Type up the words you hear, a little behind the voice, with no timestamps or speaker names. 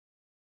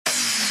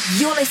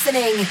You're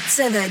listening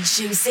to the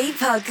Juicy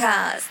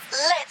Podcast.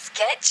 Let's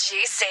get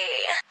juicy.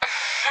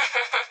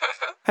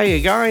 Hey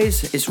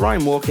guys, it's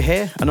Ryan Walker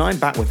here, and I'm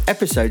back with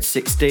episode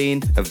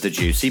 16 of the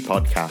Juicy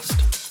Podcast.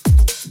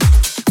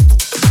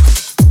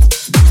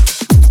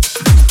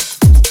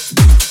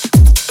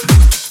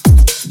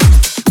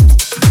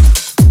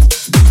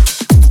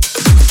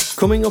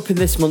 Coming up in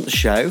this month's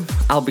show,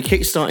 I'll be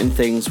kickstarting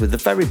things with the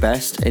very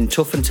best in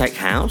Tough and Tech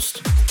House,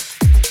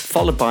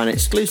 followed by an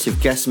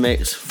exclusive guest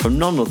mix from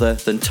none other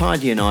than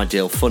Tidy and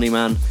Ideal Funny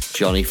Man,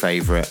 Johny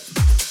Favourite.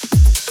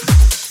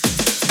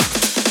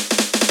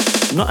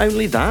 Not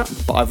only that,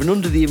 but I've an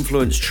Under the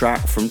Influence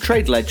track from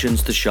trade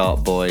legends The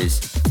Sharp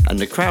Boys, and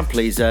the crowd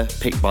pleaser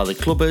picked by the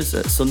clubbers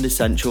at Sunday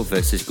Central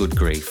vs Good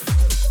Grief.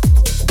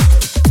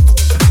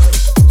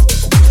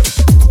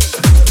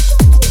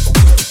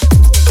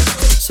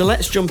 So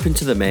let's jump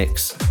into the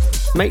mix.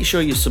 Make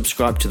sure you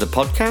subscribe to the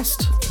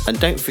podcast, and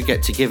don't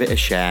forget to give it a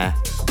share.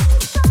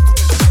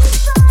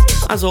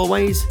 As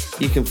always,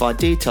 you can find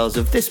details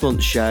of this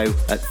month's show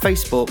at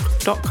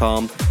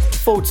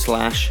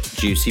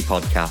facebook.com/Juicy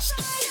Podcast.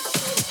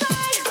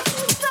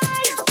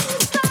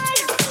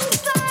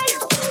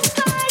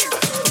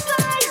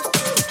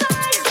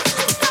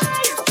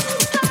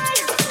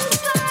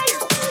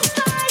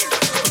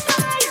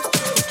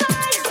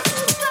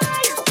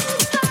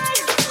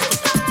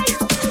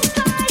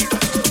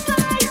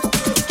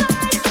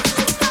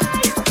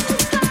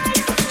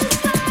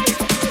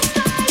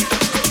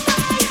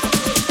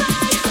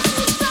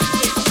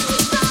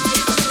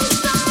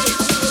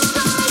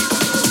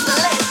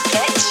 Let's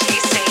get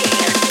juicy.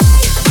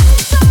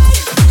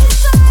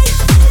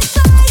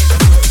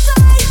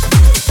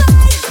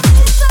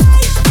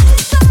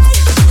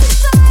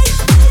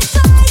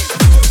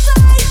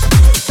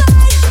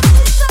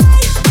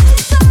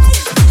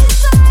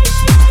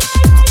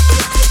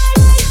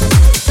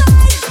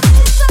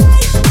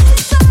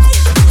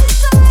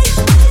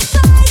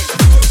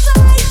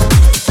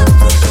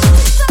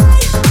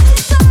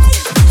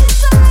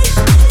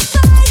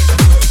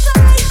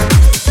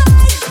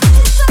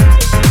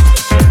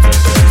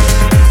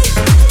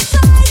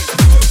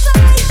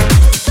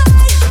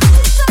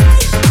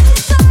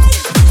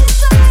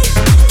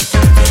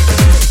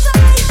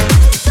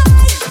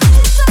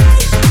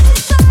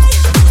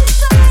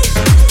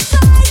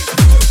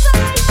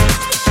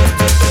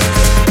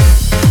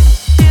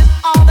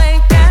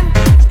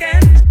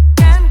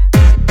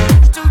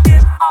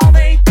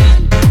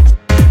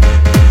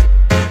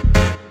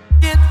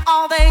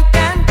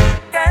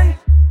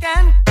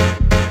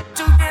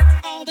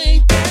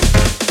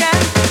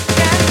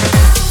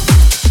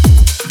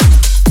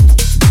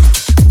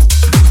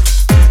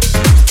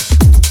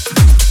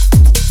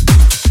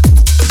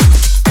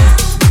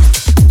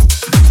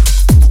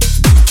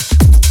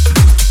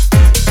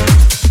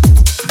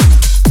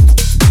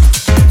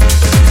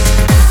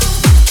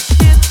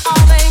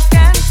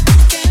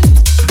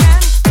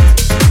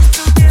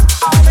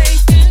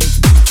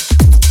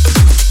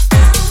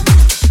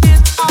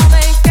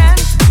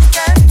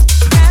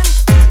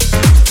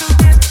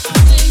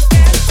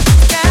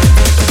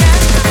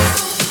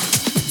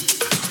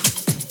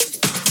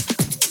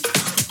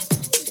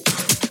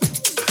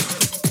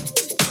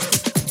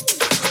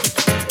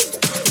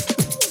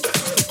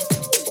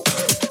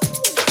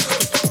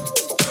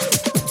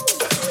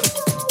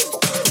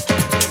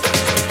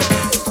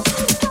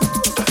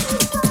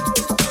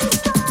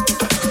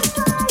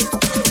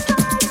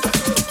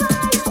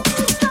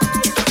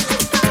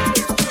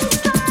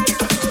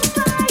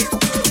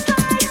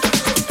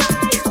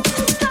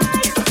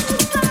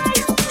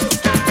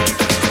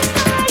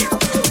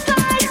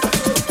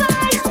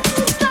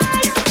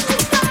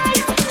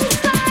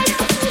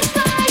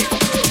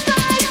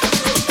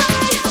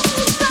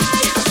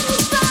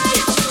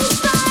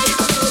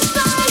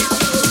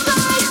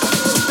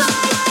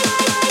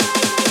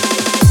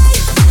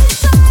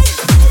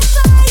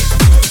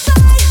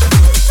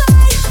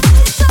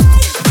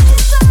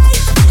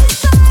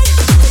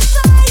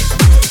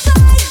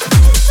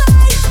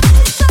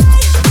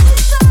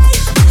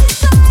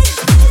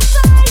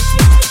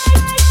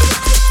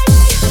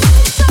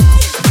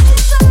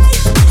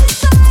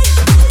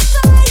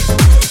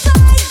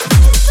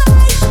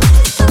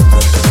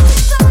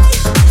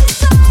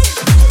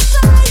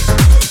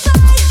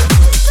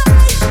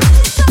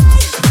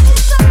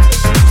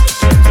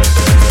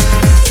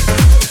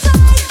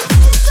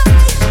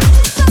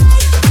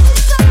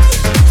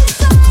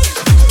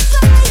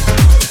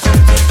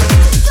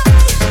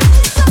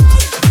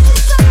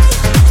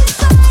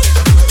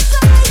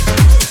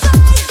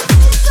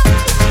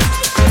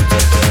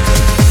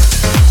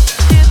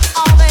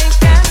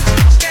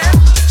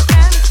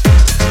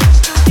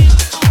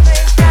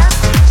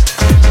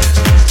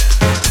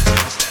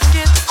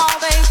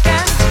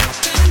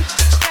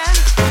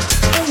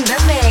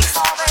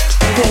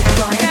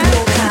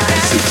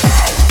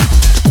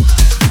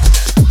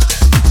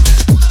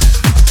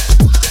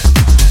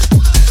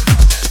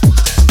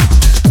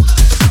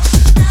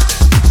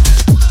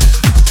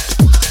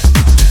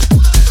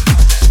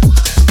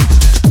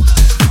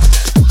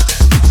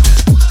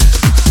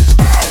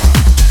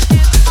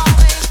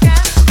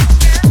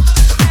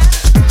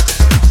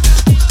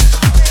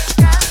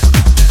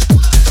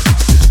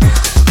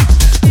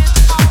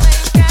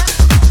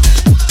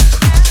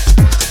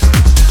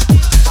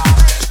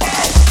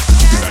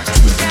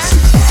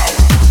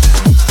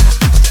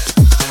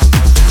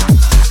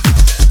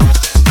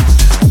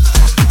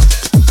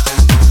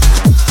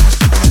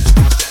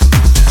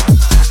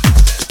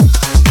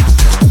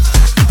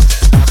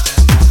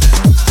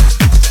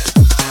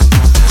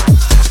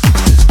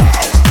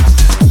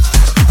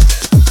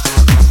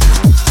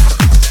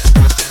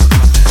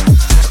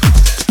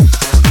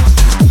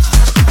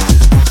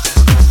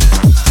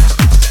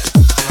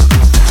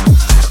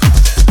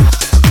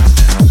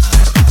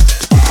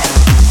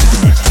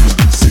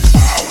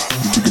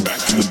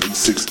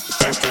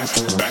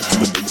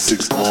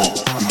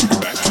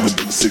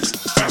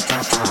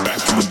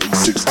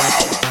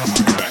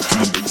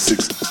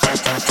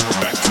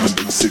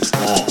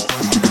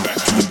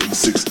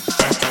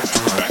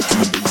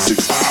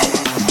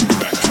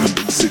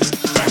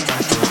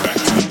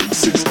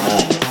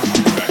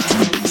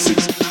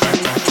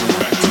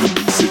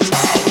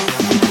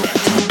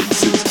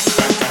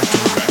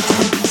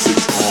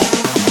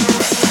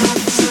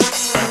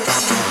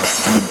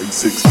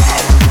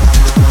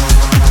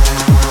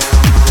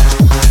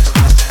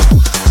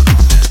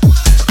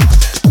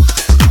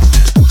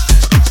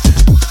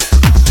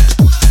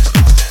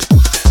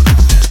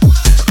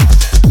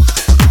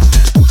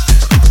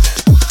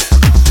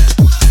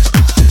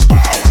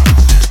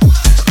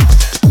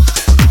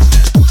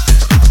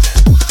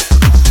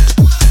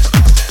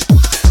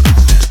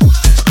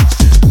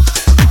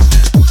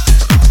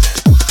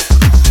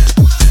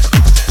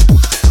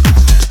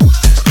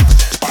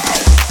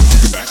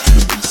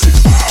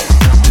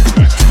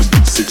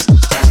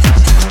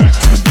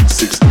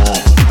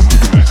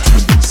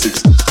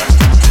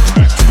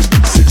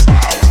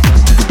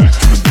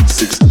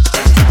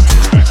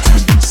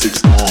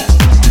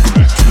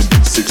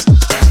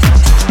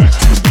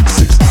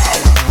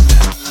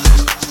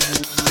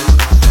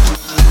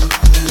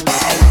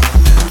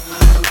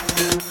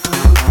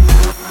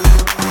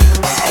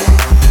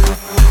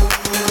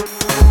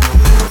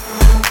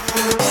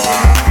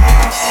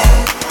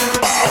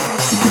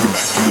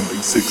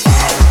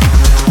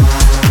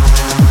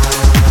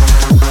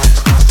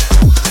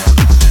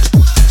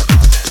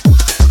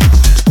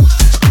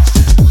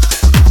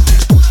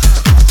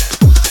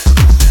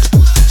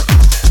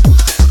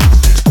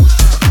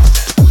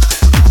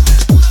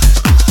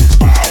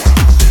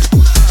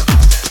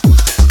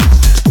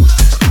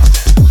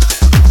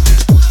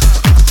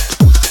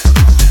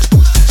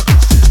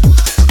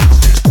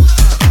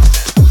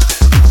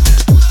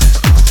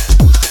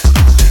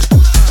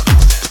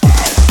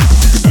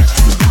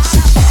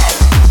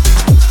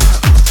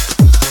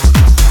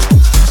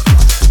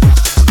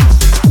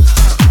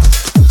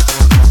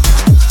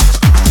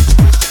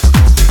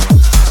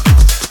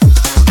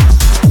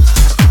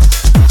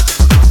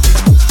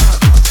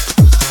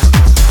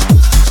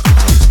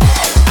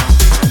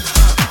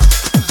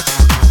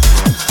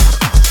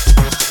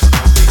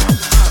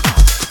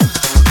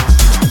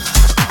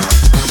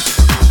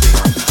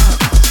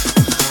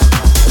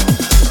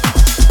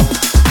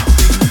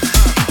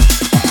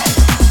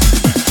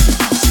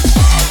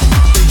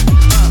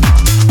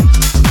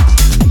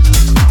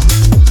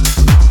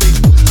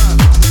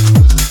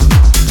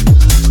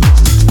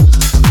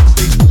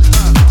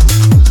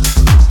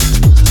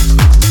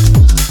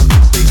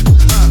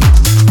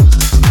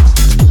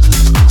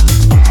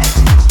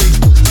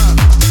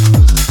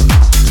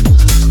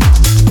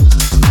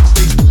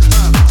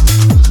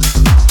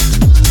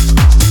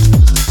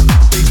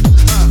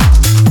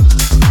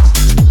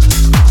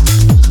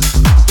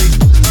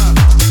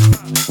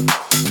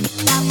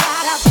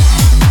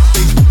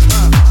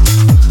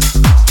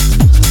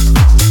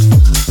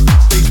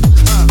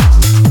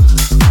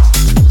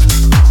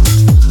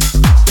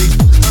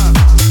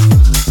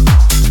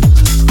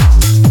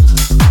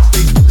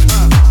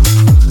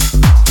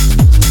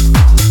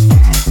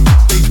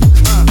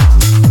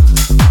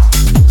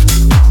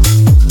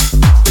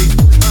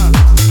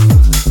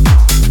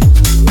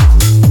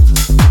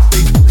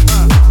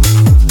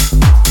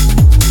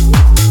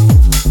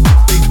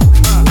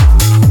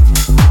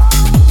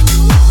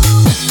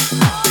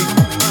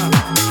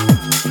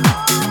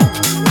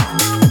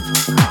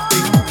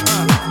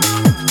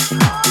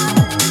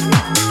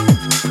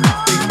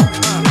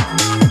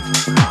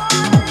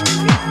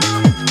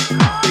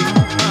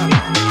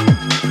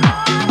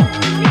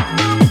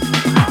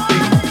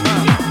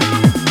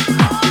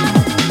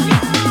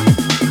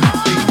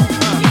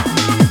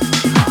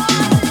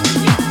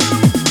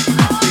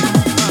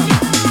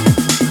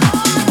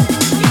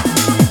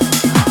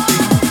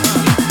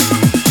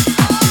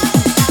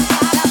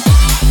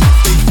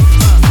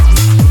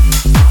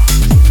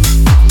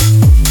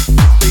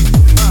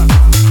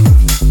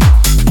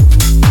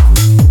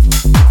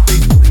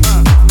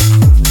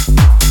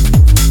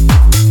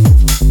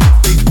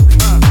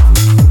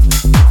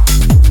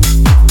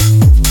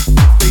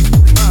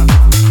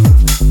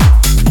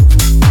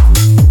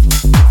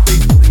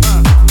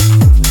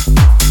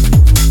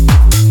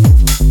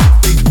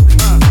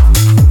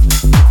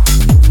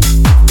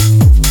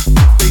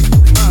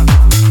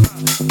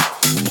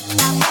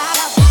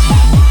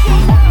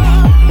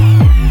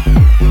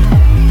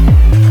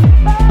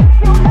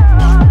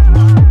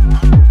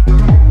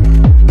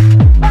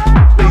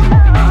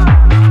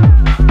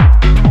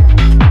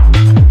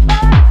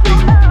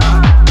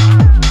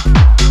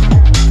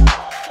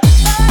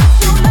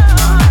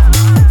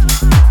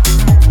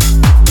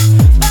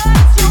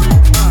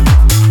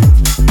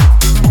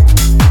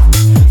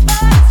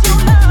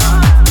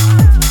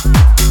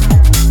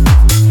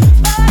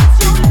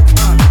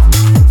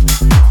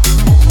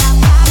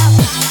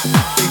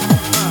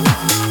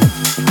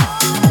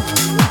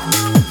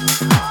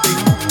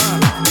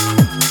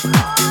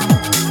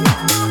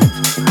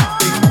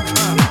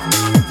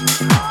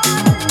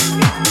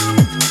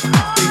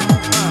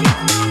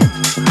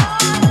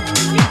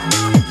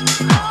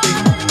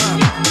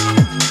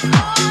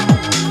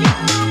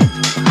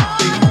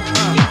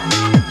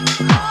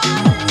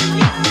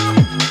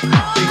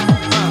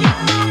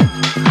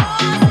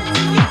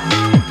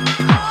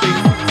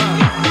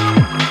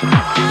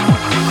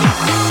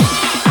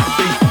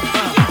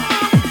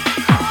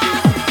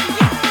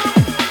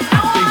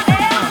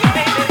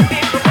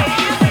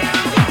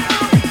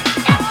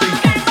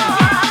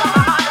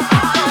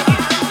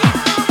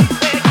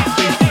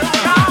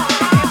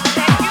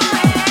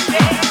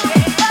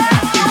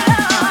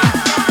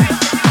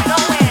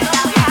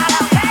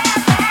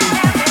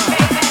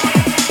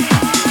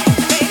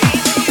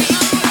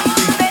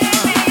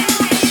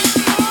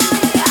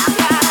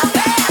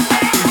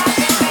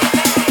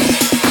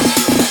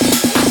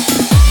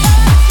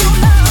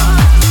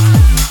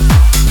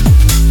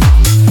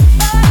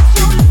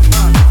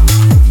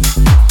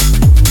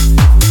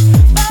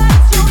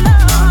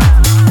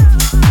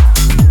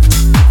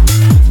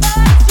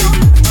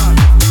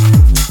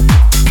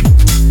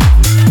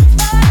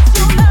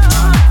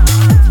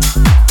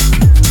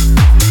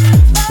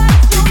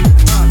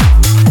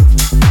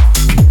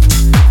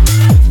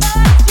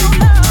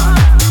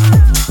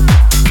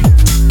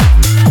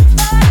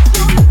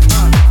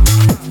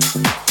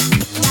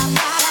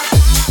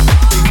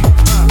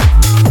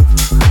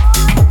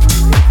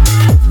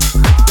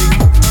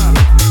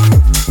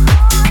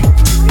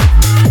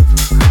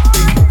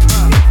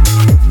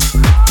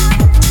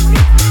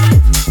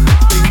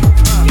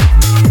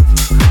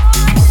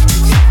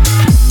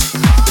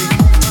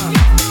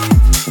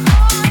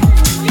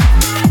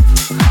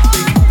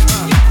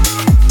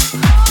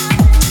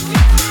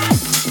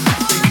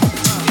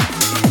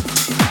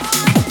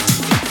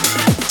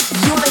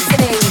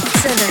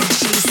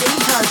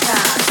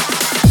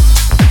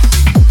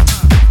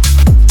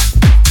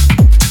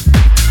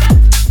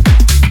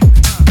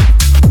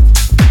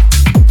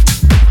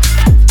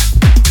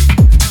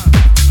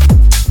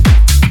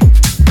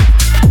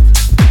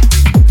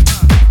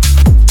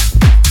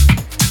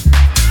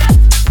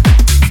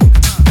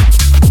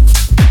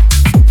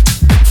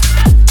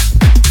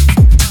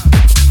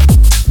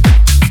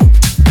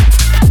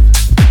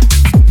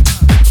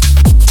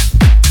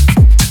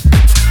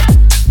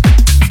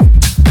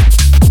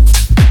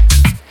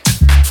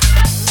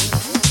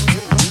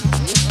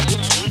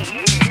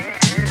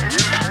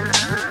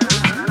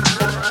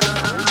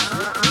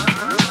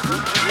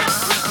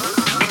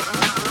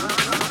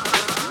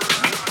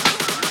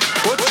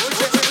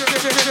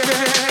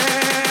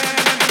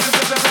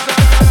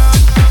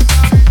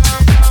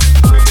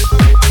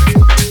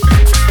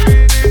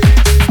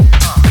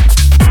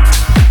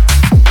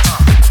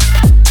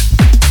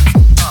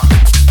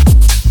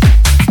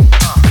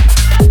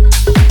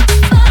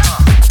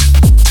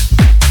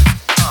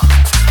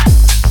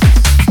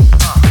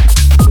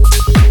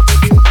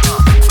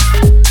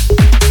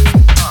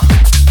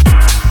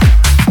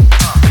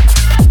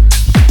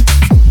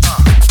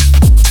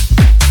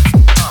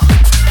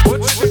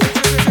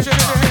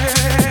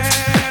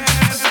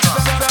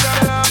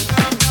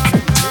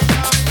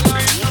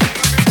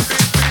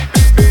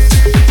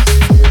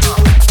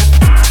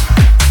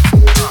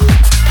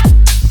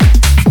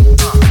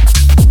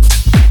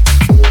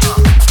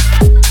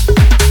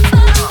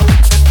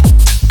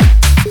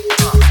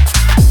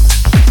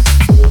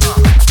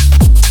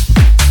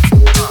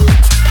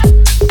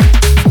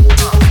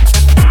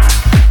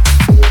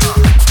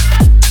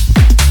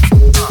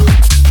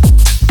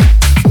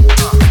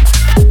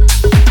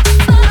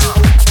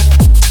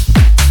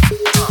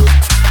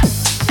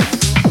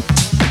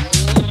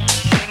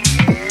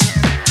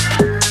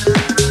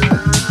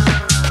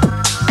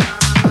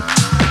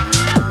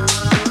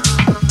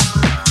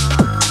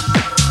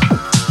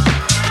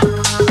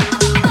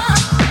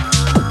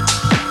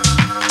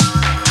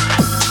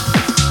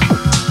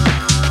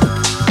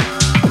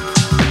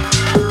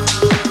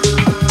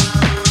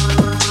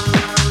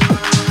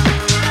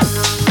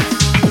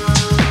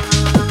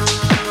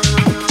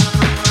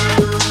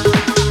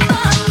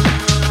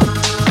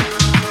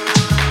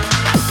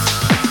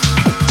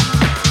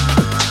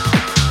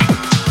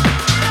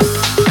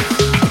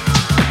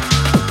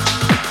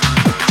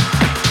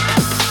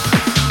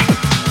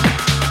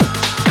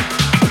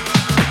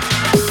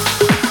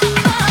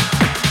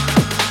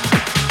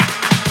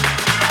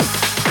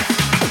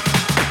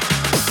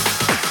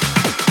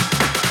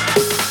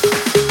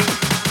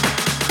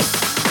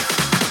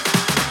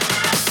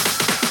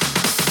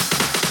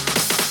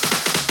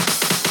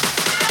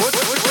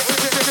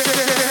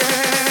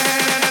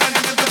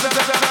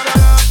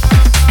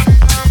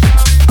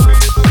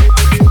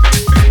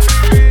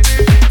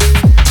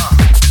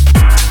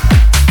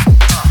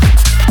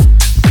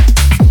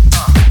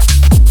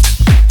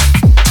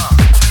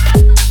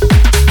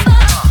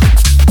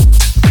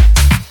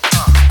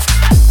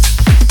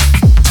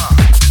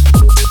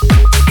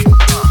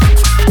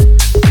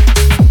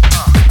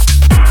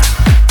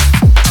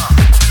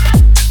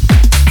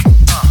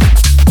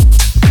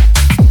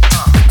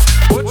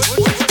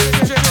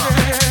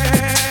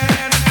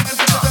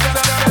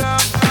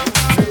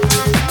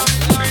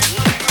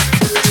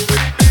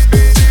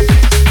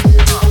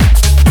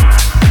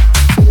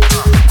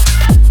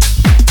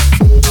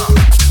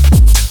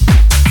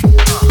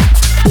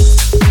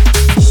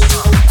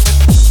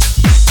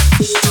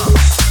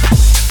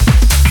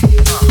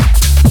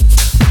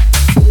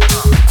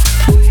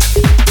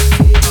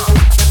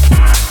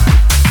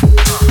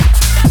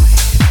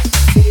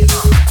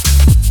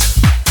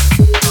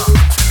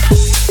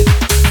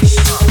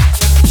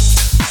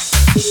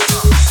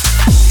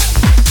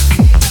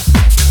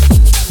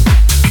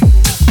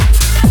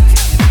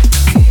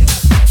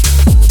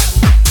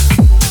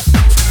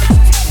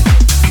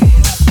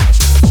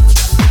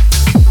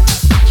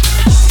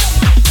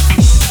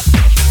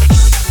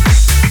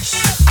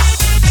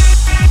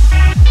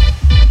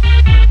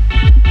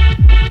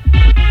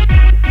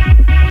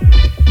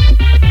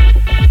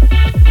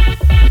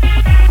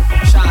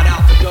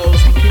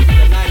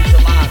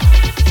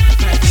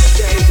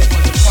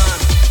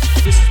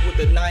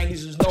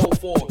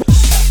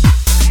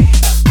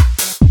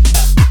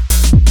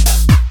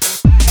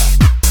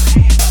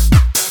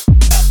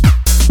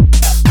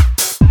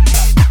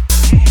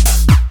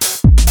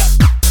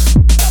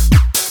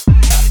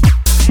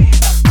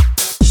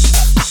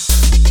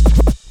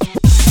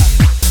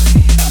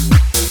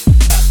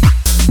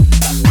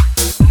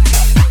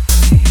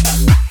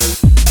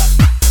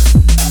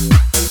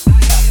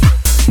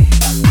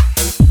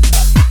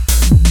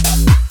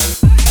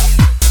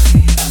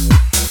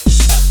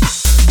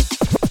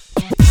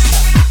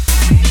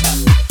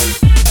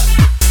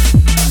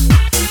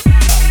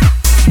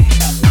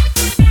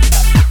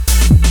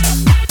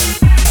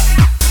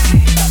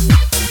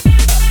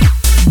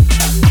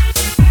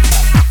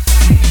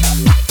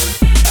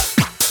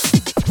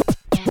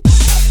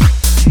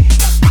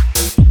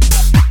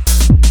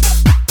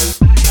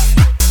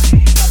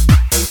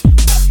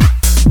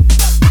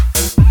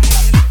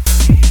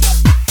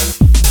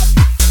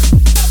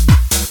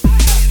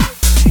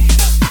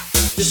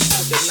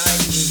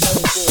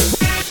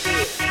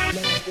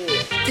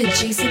 The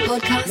Juicy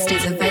Podcast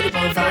is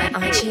available via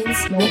iTunes,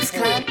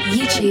 Mixcloud,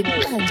 YouTube,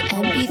 and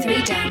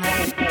MP3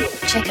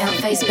 download. Check out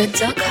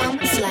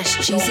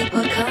facebook.com/Juicy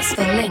Podcast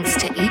for links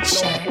to each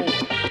show.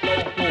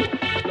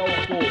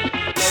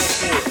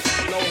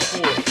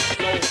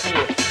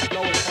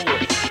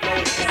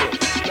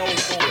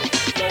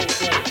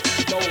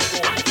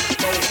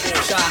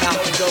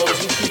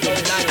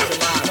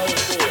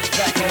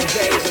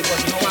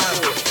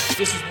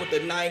 This is what the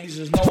 90s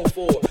is known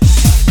for.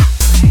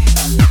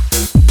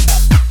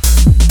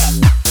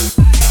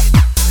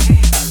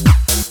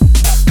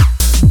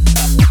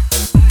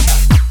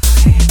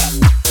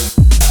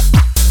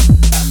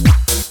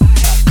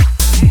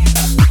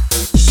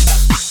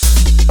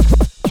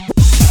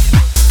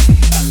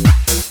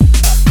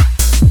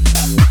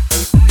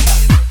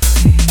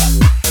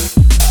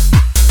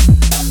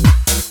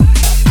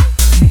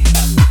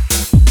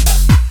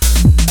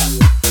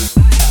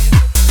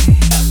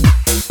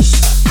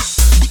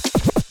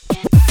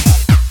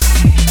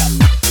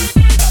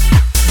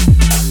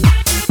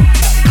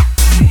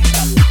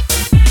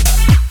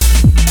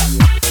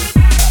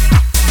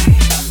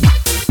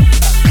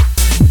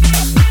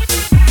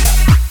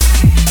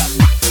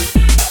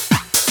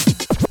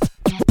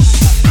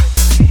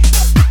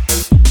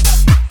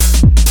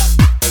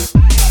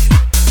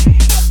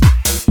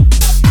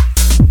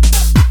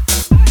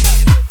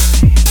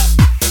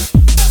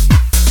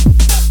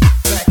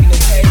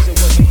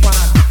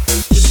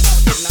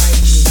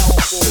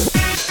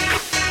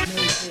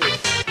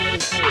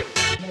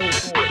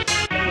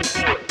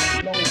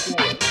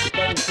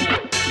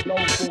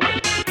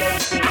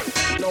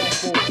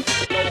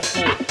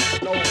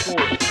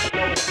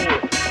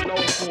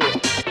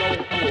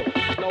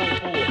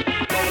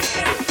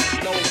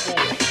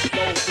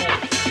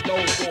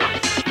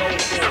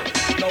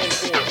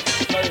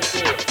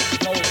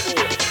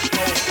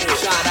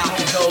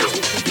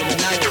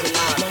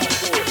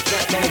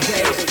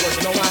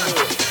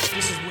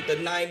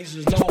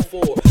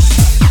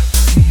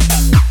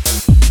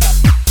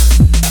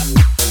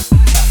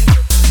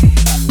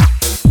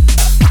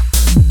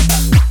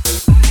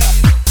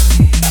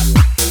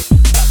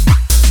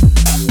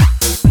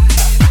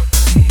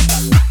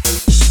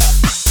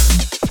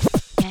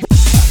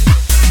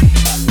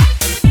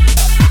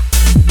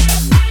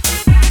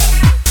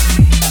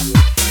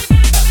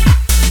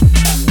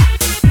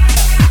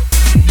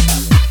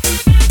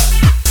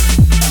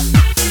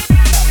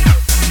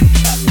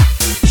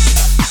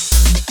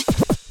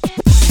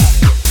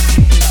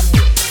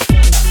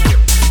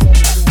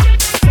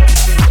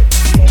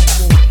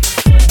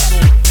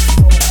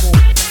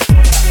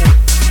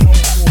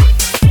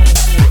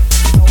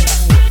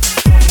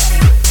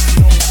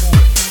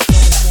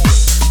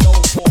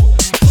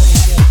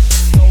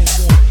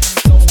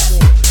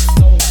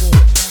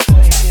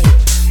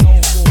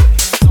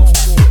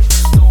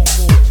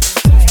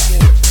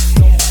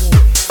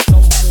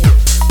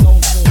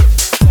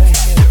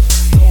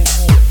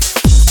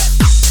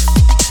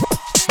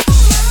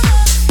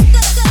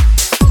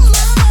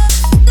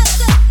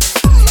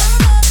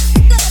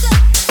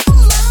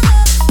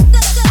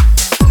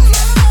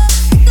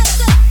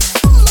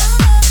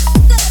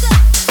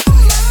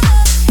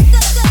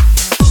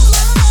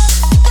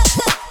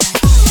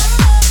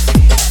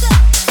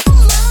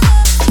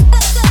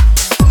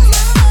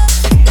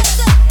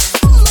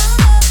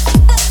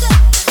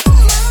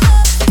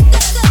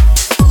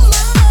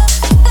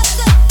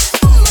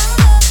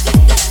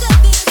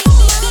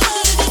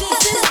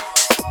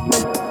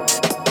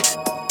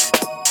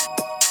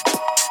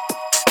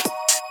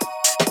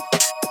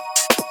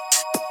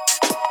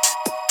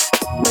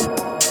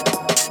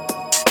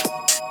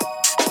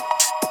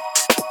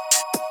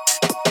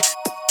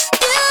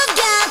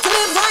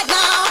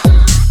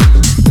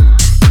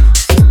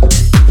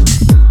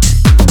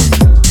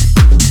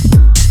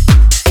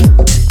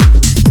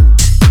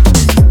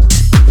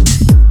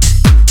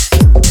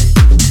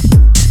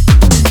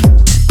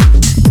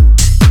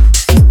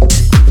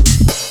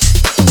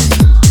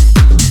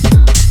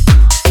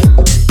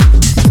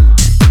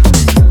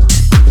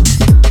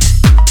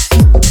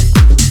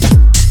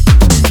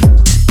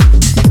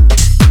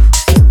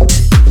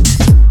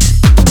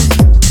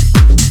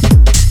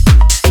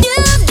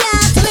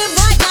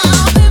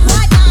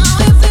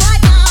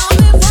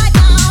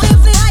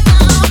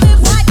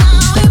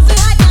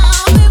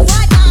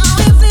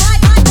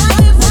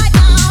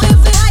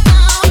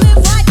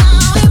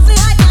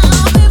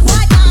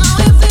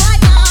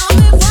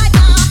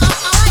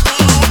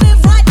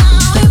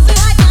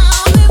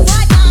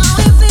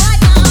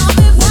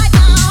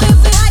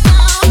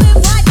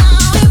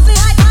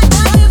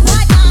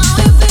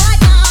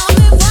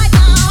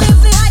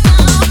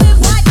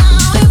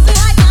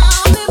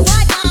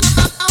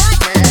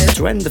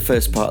 The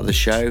first part of the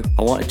show,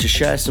 I wanted to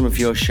share some of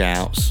your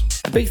shouts.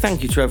 A big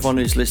thank you to everyone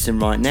who's listening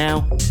right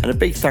now, and a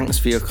big thanks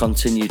for your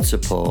continued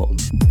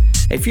support.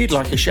 If you'd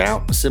like a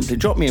shout, simply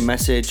drop me a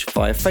message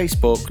via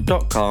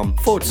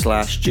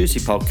facebook.com/Juicy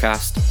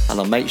Podcast, and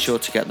I'll make sure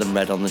to get them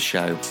read on the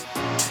show.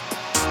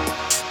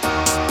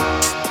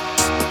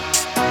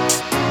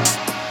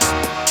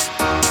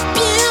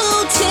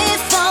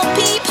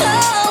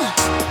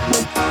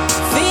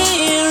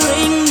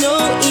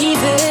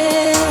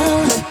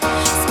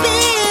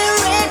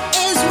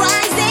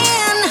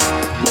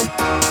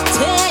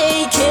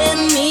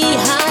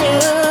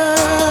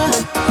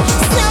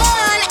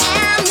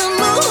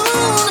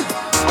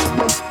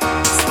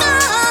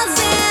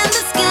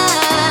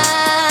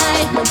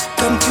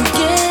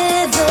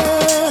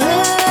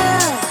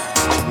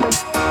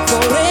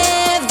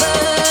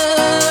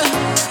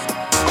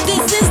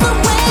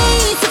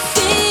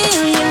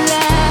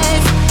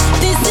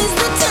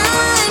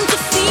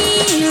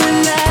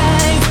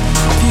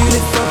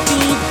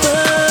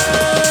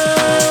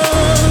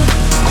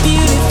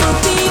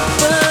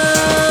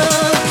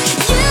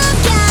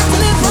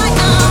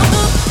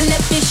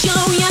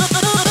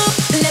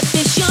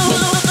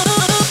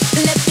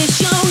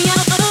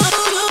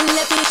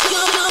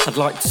 I'd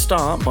like to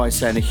start by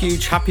saying a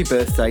huge happy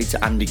birthday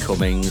to Andy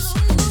Cummings.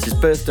 It's his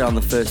birthday on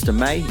the 1st of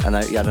May, and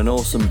I hope you had an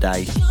awesome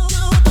day.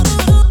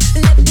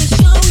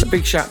 A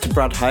big shout to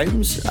Brad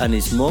Holmes and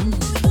his mum.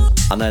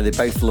 I know they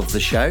both love the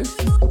show.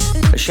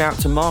 A shout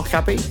to Mark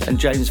Abbey and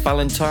James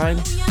Valentine.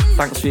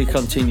 Thanks for your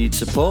continued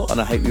support, and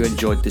I hope you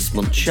enjoyed this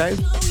month's show.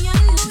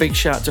 A big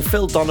shout to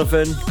Phil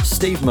Donovan,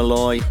 Steve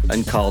Malloy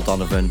and Carl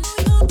Donovan.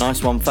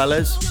 Nice one,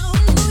 fellas.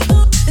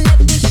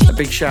 A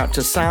big shout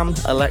to Sam,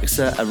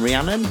 Alexa and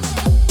Rhiannon.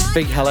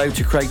 Big hello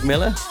to Craig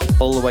Miller,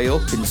 all the way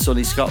up in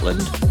sunny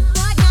Scotland.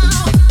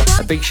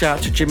 A big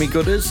shout to Jimmy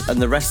Gooders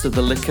and the rest of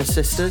the Liquor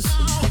Sisters.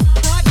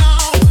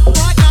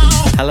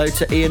 Hello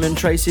to Ian and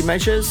Tracy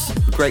Measures,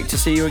 great to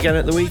see you again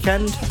at the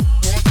weekend.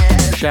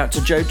 Shout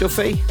to Joe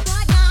Duffy.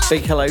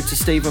 Big hello to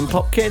Stephen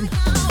Popkin,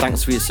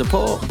 thanks for your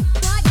support.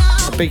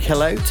 A big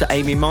hello to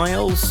Amy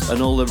Miles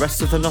and all the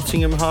rest of the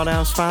Nottingham Hard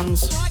House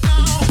fans.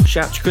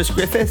 Shout to Chris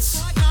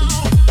Griffiths.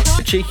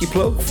 A cheeky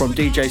plug from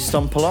DJ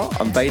Stompalot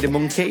and Vader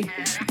Monkey.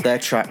 Their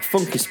track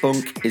Funky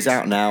Spunk is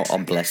out now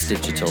on Blessed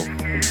Digital.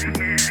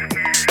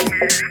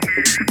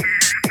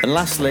 And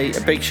lastly,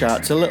 a big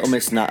shout to Little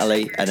Miss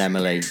Natalie and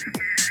Emily.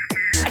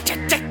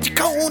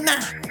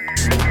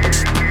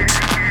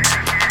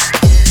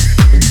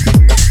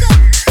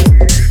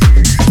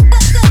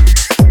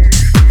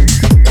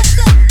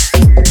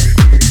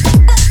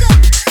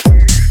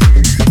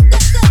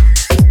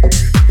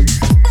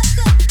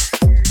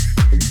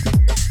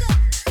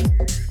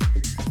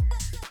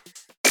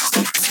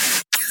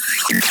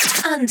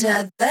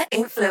 Under the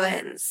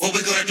Influence. What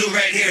we're gonna do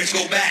right here is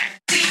go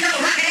back.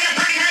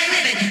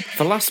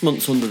 For last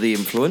month's Under the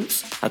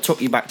Influence, I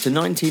took you back to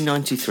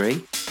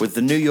 1993 with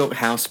the New York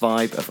house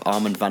vibe of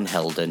Armand van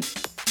Helden.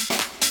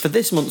 For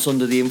this month's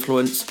Under the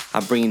Influence,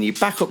 I'm bringing you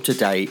back up to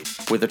date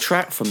with a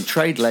track from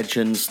trade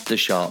legends, the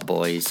Sharp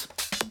Boys.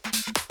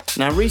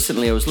 Now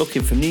recently I was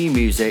looking for new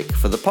music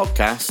for the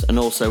podcast and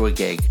also a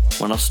gig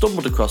when I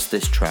stumbled across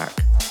this track.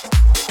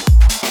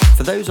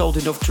 For those old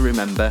enough to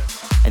remember,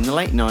 in the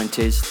late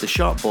 90s, the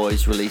Sharp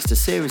Boys released a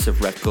series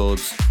of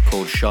records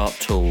called Sharp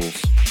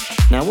Tools.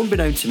 Now,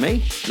 unbeknown to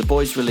me, the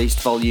boys released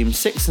volume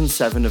 6 and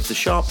 7 of the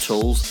Sharp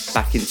Tools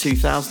back in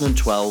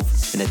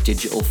 2012 in a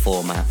digital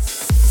format.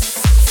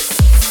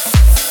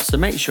 So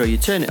make sure you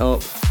turn it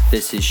up.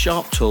 This is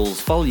Sharp Tools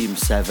volume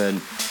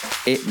 7,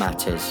 It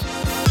Matters.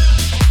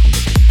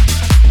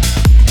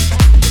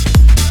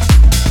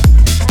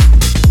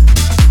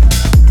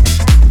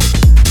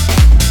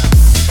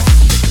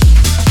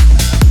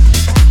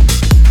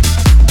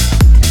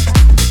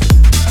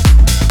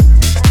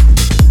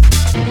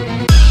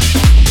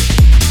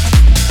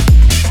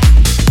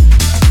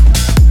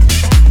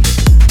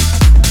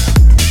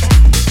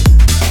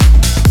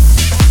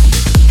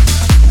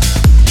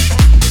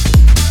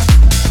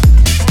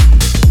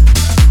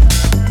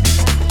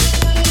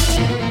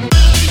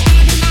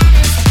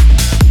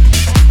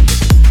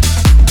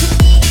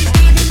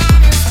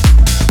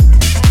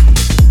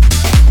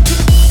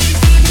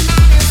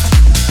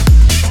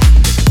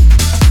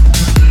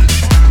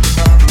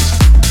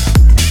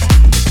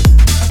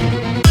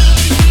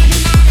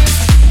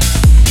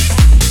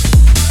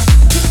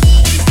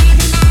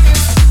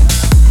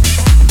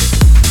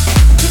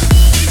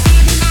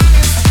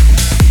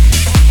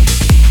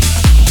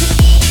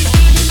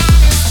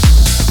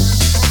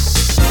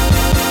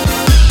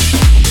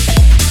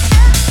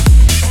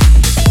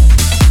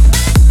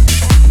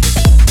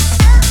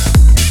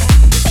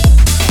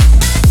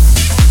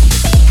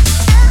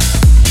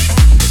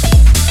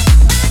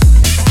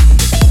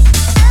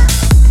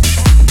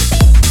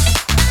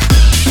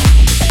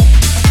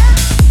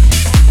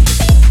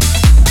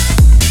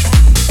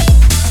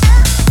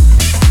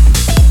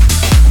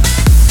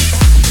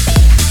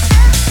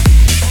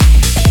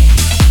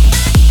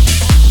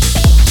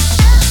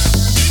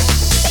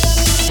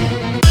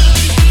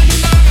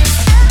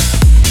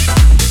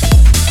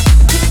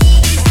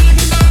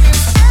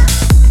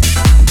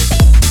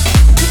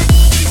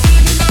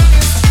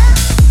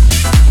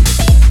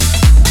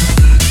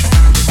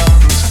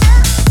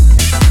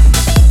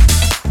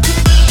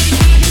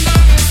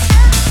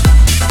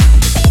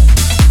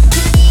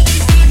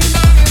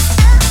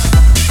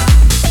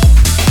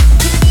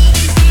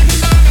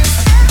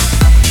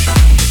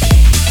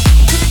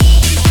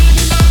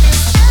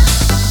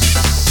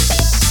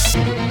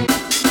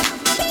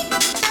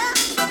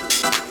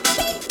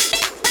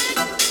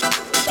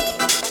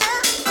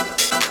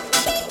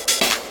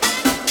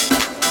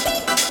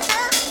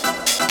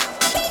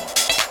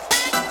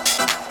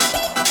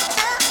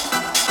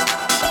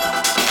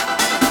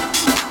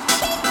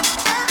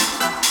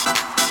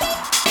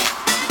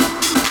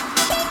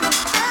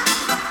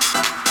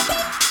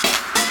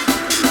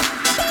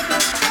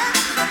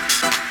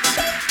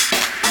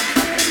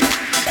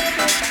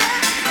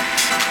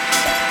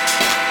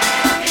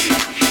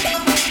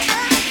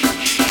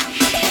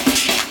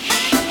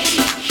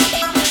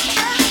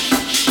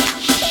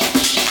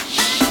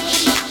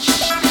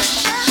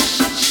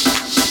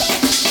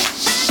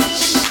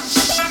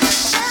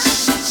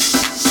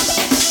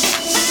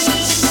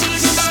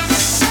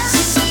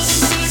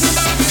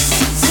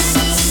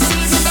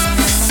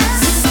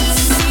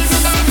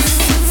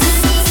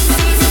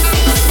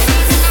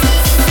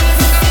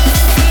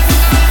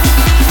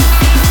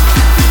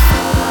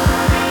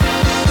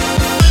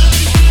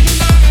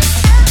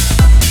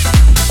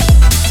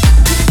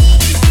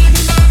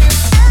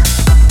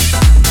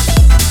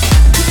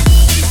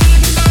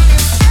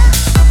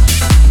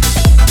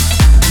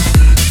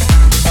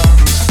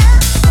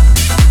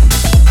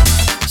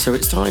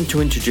 time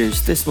to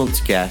introduce this month's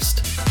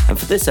guest, and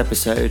for this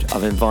episode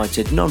I've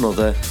invited none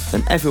other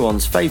than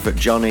everyone's favourite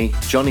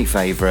Johny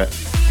Favourite,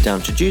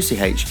 down to Juicy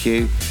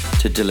HQ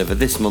to deliver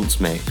this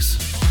month's mix.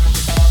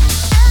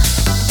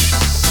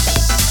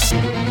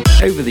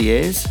 Over the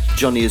years,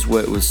 Johny has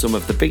worked with some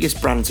of the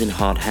biggest brands in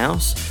hard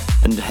house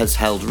and has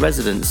held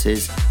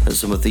residencies at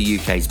some of the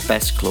UK's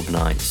best club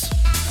nights.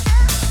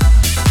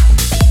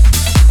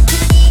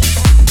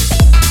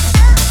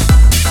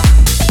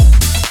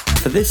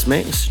 For this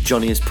mix,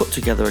 Johny has put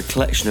together a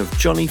collection of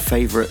Johny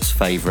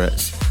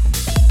favourites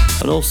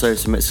and also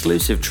some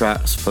exclusive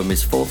tracks from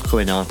his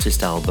forthcoming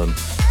artist album.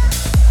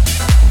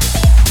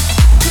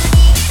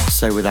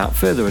 So without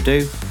further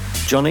ado,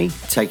 Johny,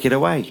 take it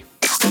away.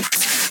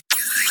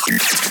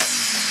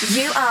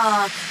 You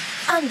are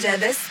under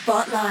the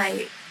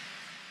spotlight.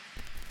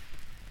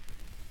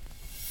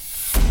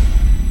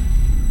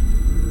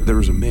 There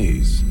is a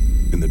maze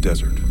in the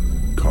desert,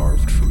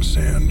 carved from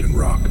sand and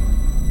rock.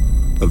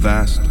 A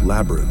vast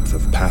labyrinth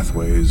of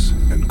pathways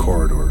and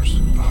corridors,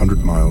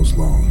 100 miles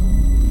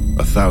long,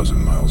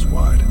 1,000 miles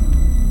wide,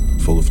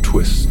 full of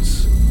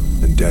twists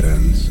and dead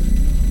ends.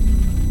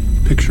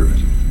 Picture it,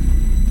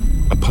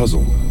 a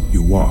puzzle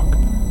you walk,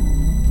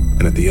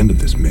 and at the end of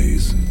this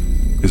maze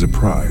is a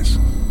prize,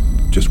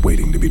 just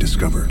waiting to be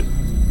discovered.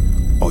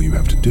 All you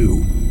have to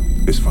do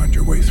is find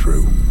your way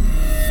through.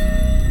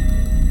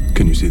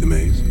 Can you see the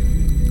maze?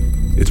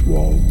 Its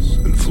walls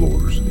and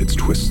floors, its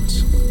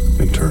twists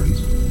and turns.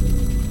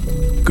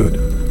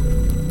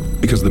 Good.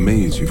 Because the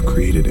maze you've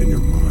created in your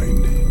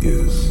mind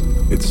is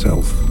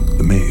itself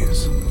the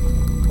maze.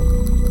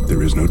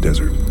 There is no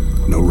desert,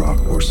 no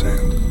rock or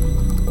sand.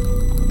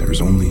 There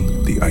is only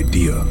the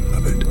idea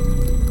of it.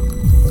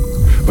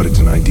 But it's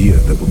an idea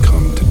that will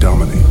come to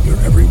dominate your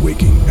every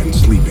waking and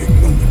sleeping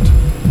moment.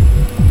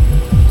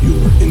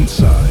 You're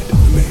inside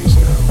the maze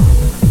now.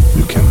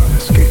 You cannot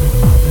escape.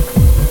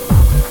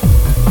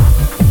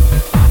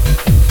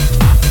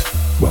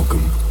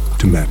 Welcome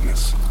to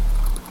madness.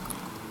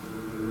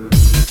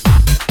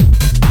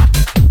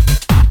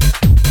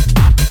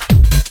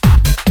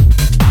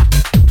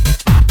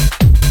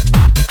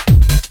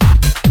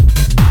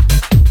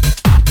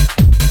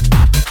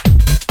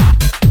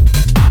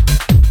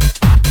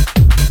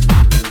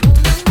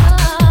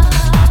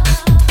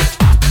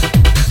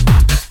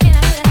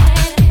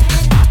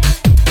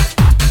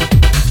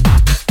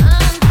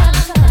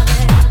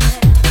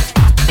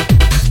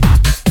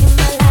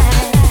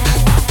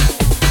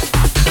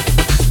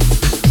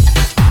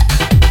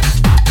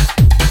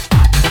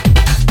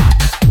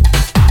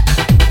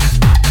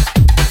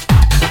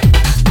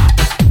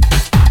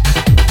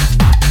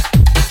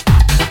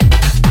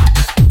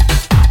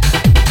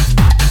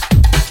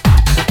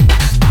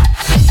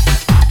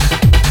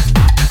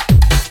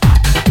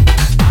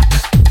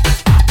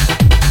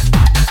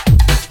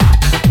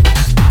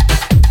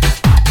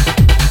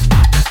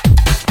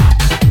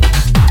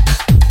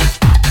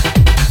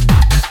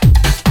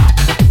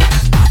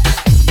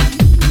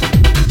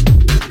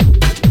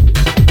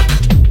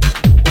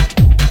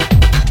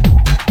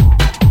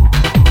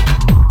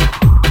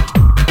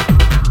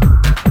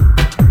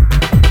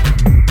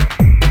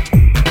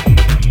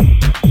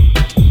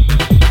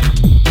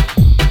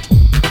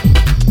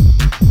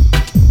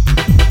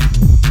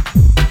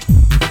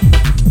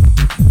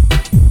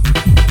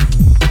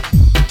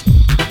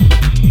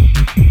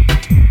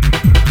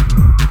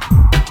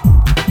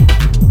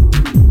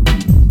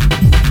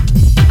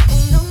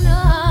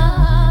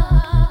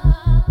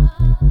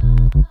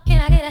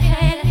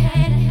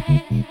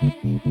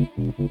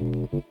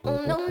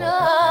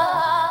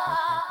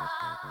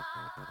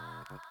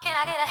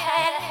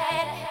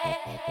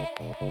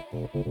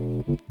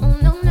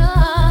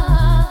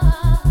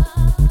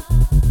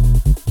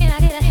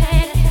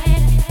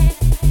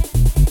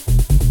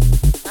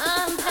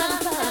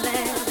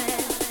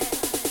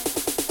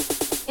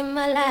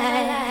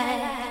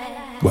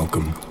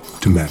 Welcome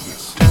to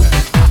madness.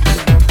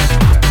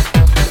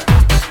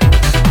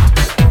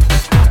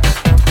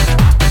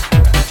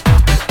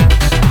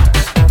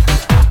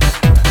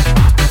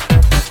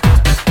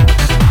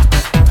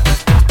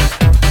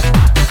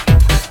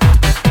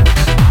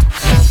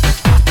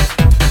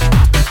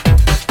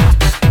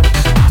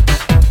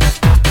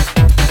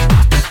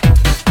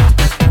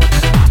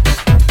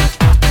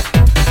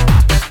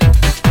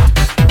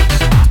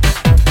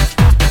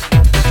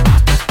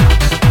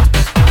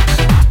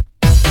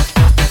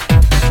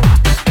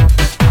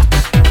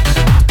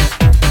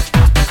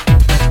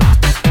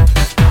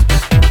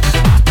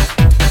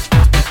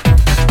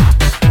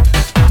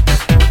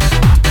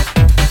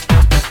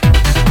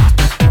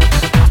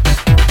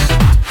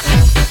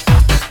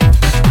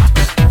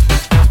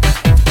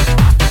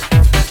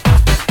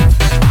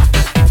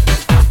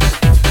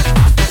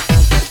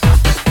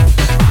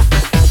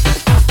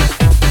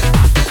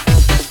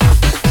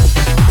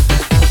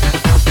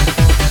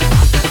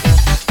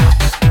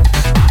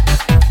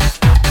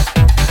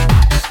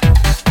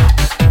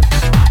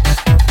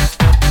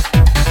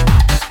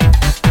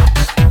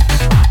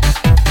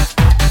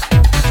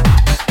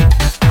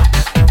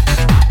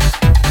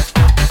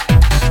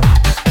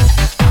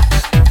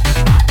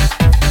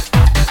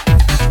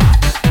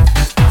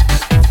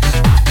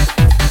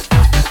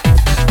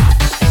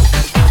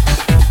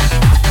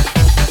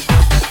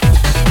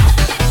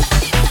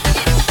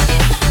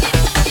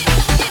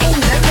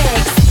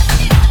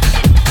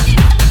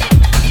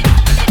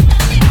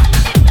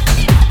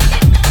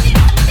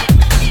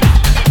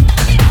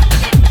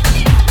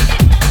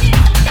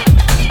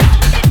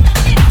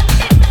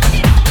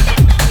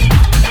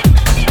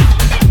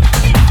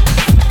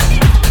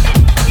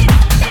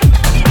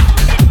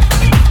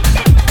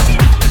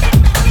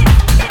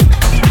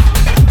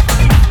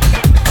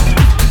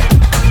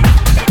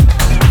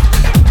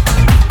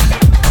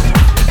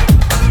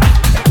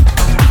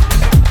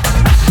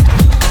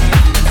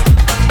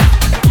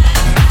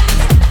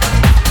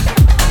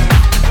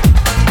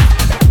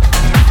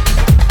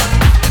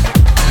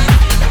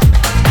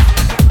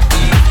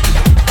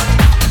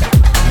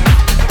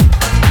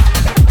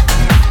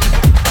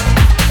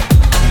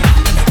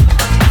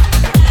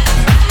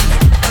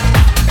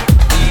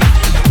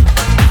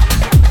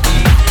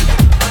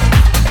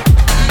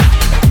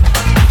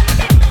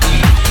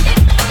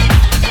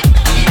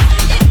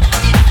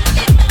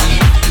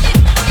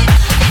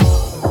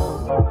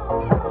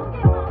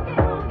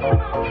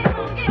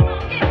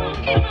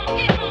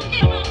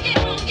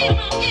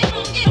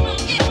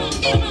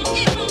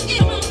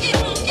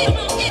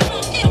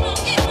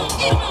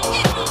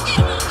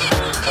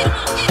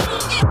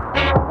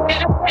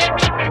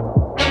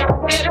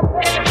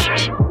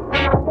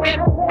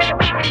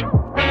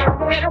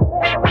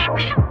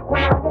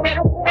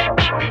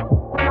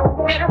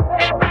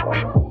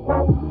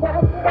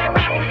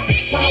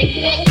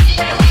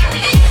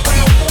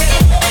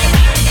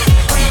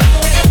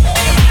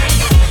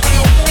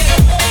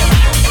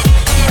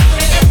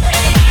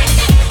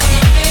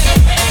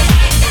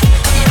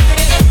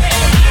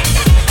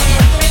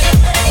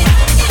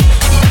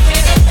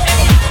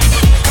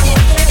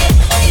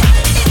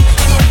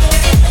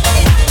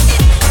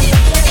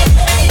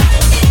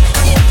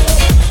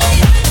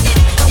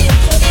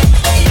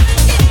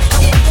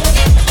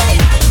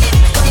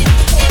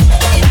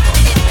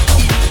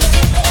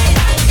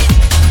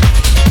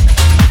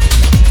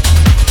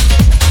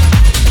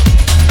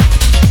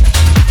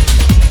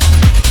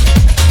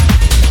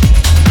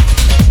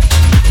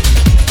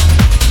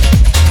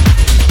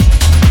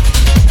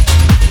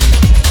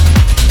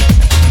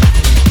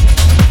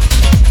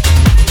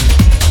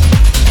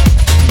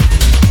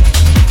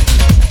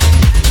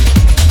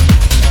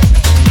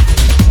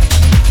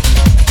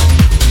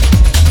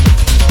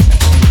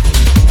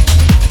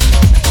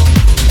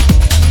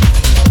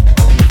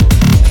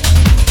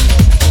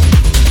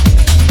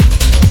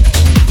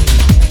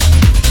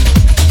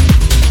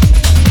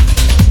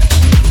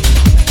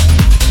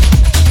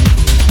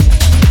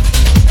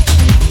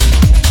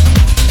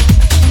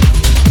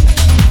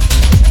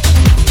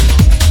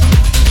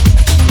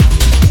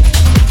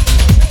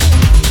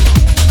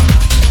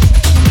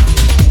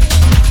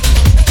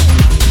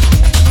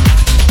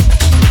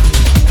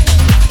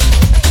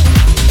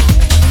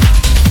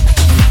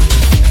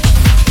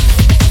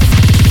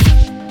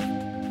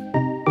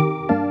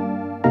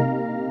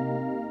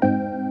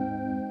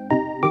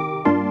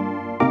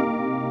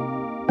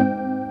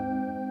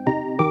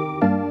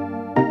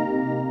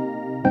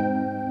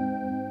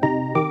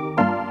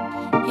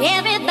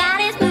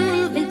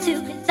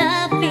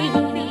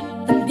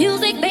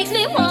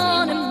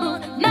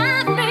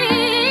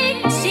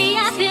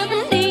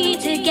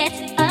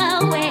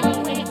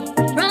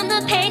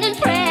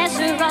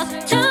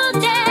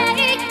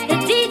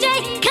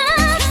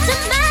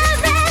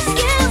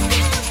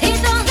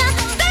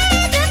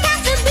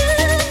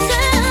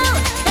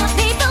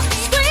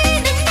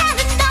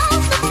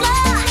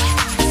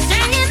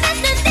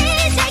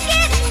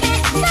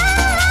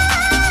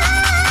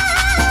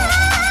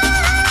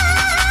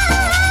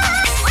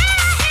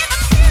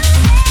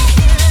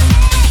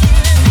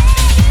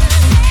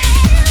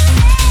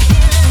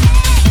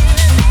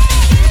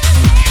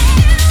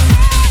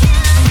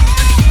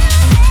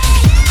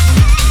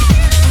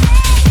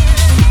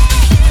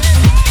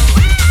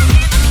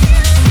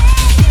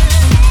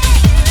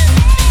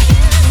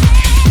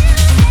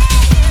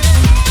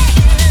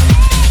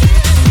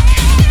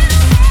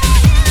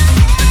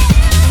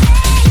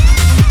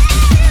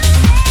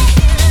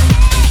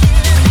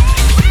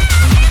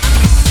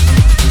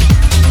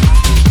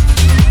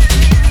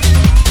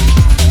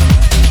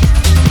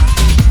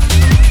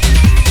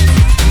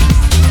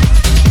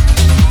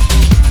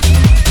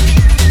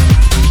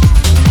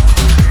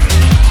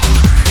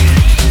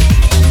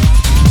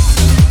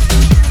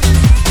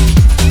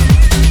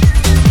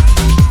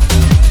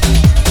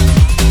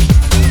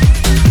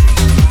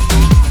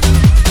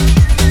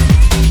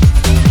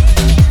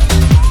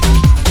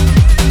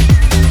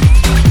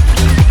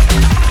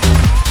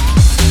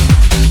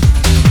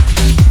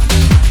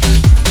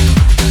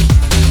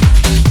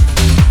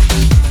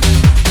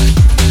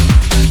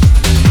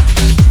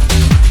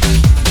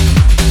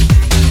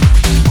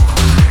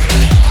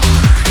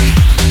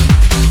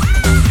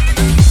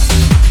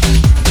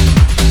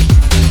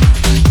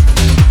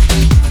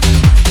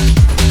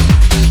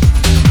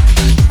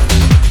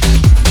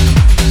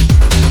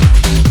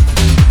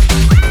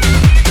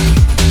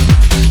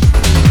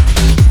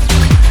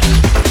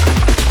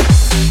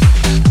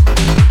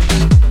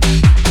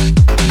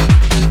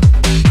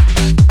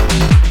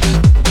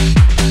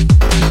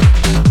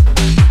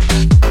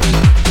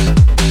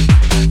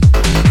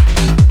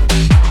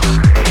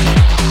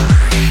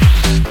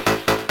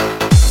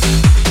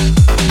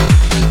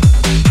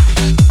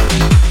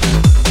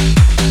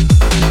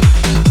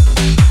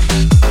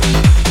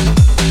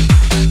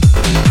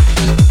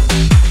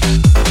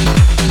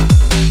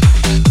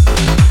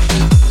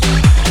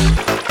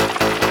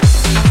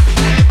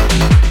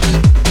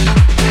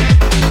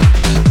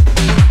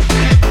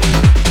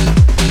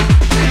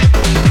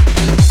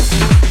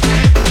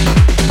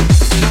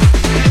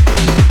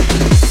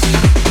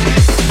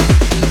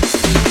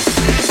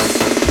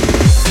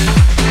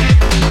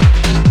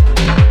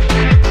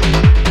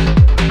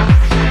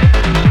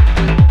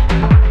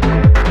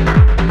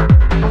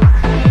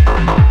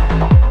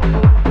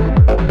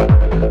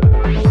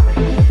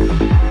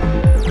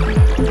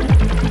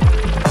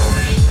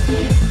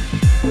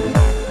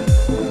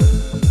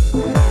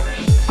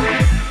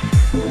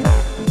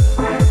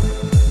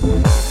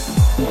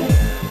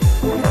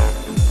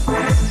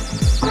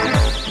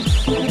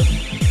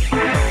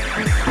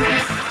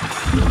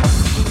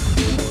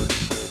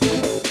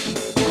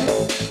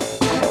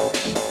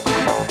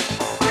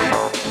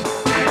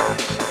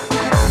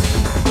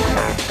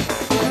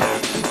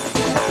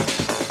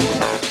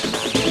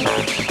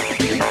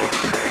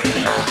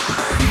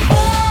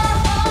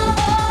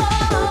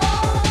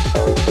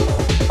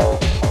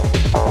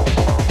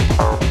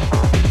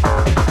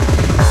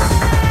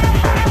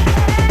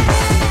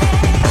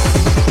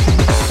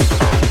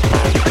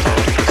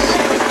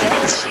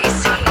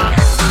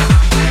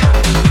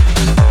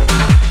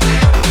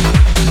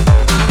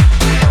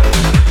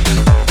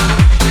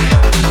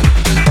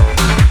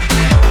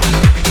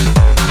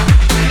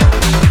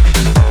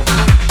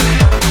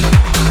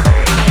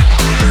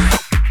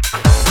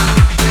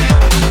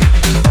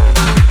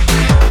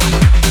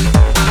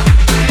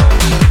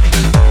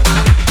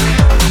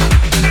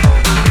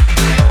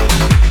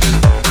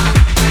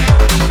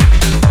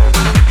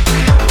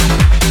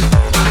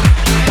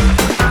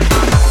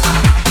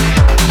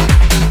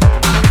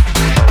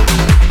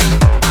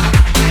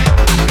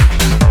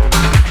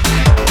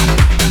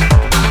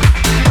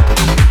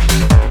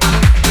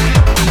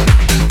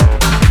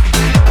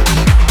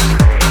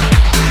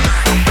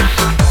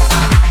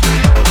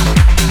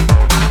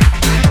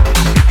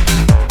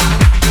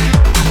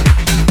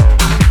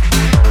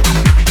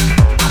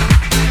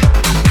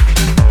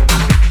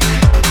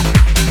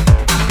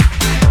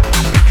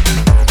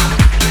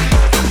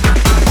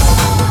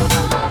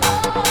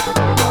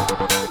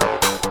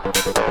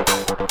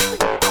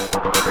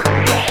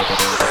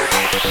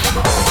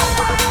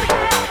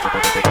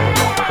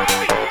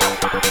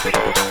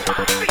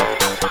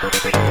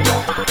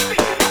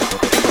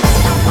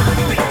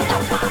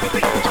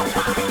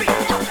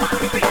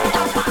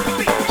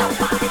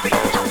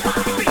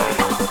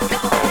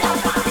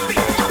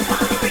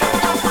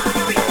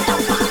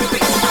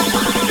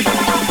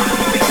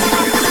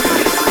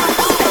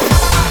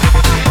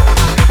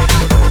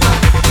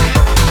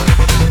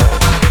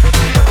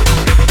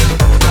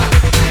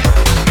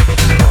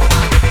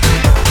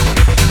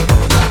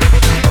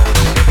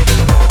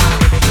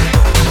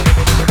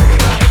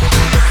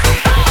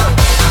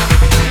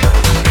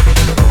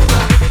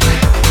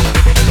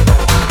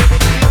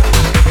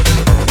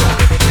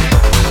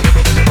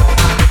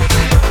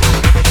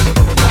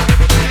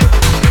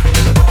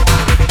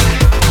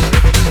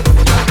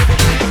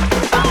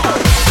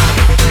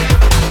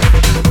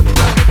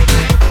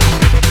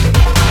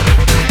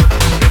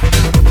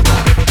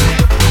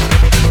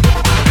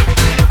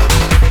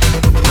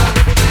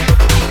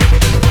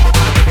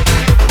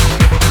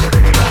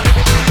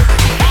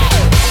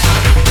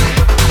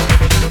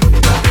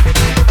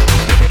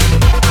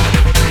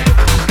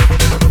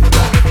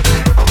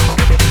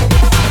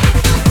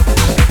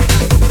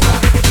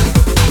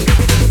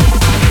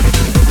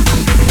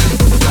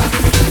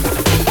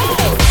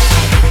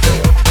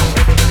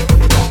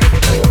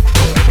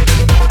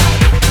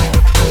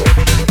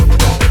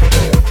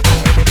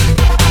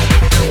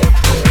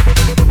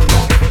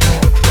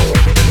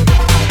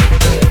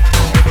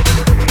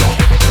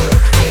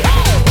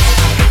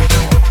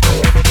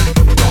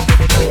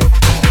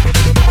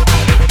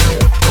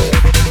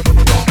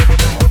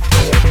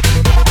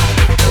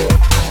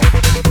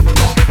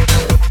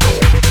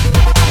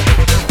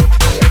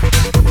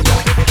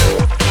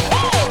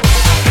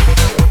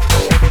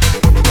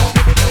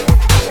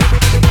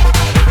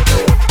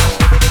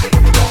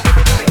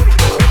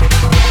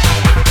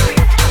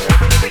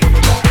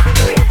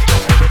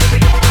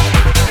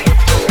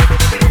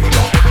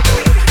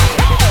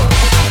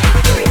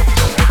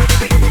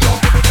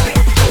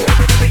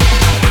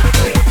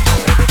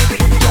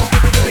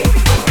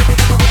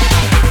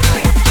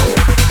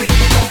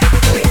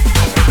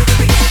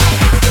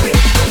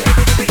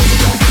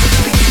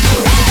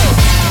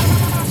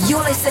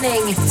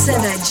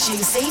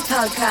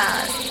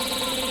 Podcast.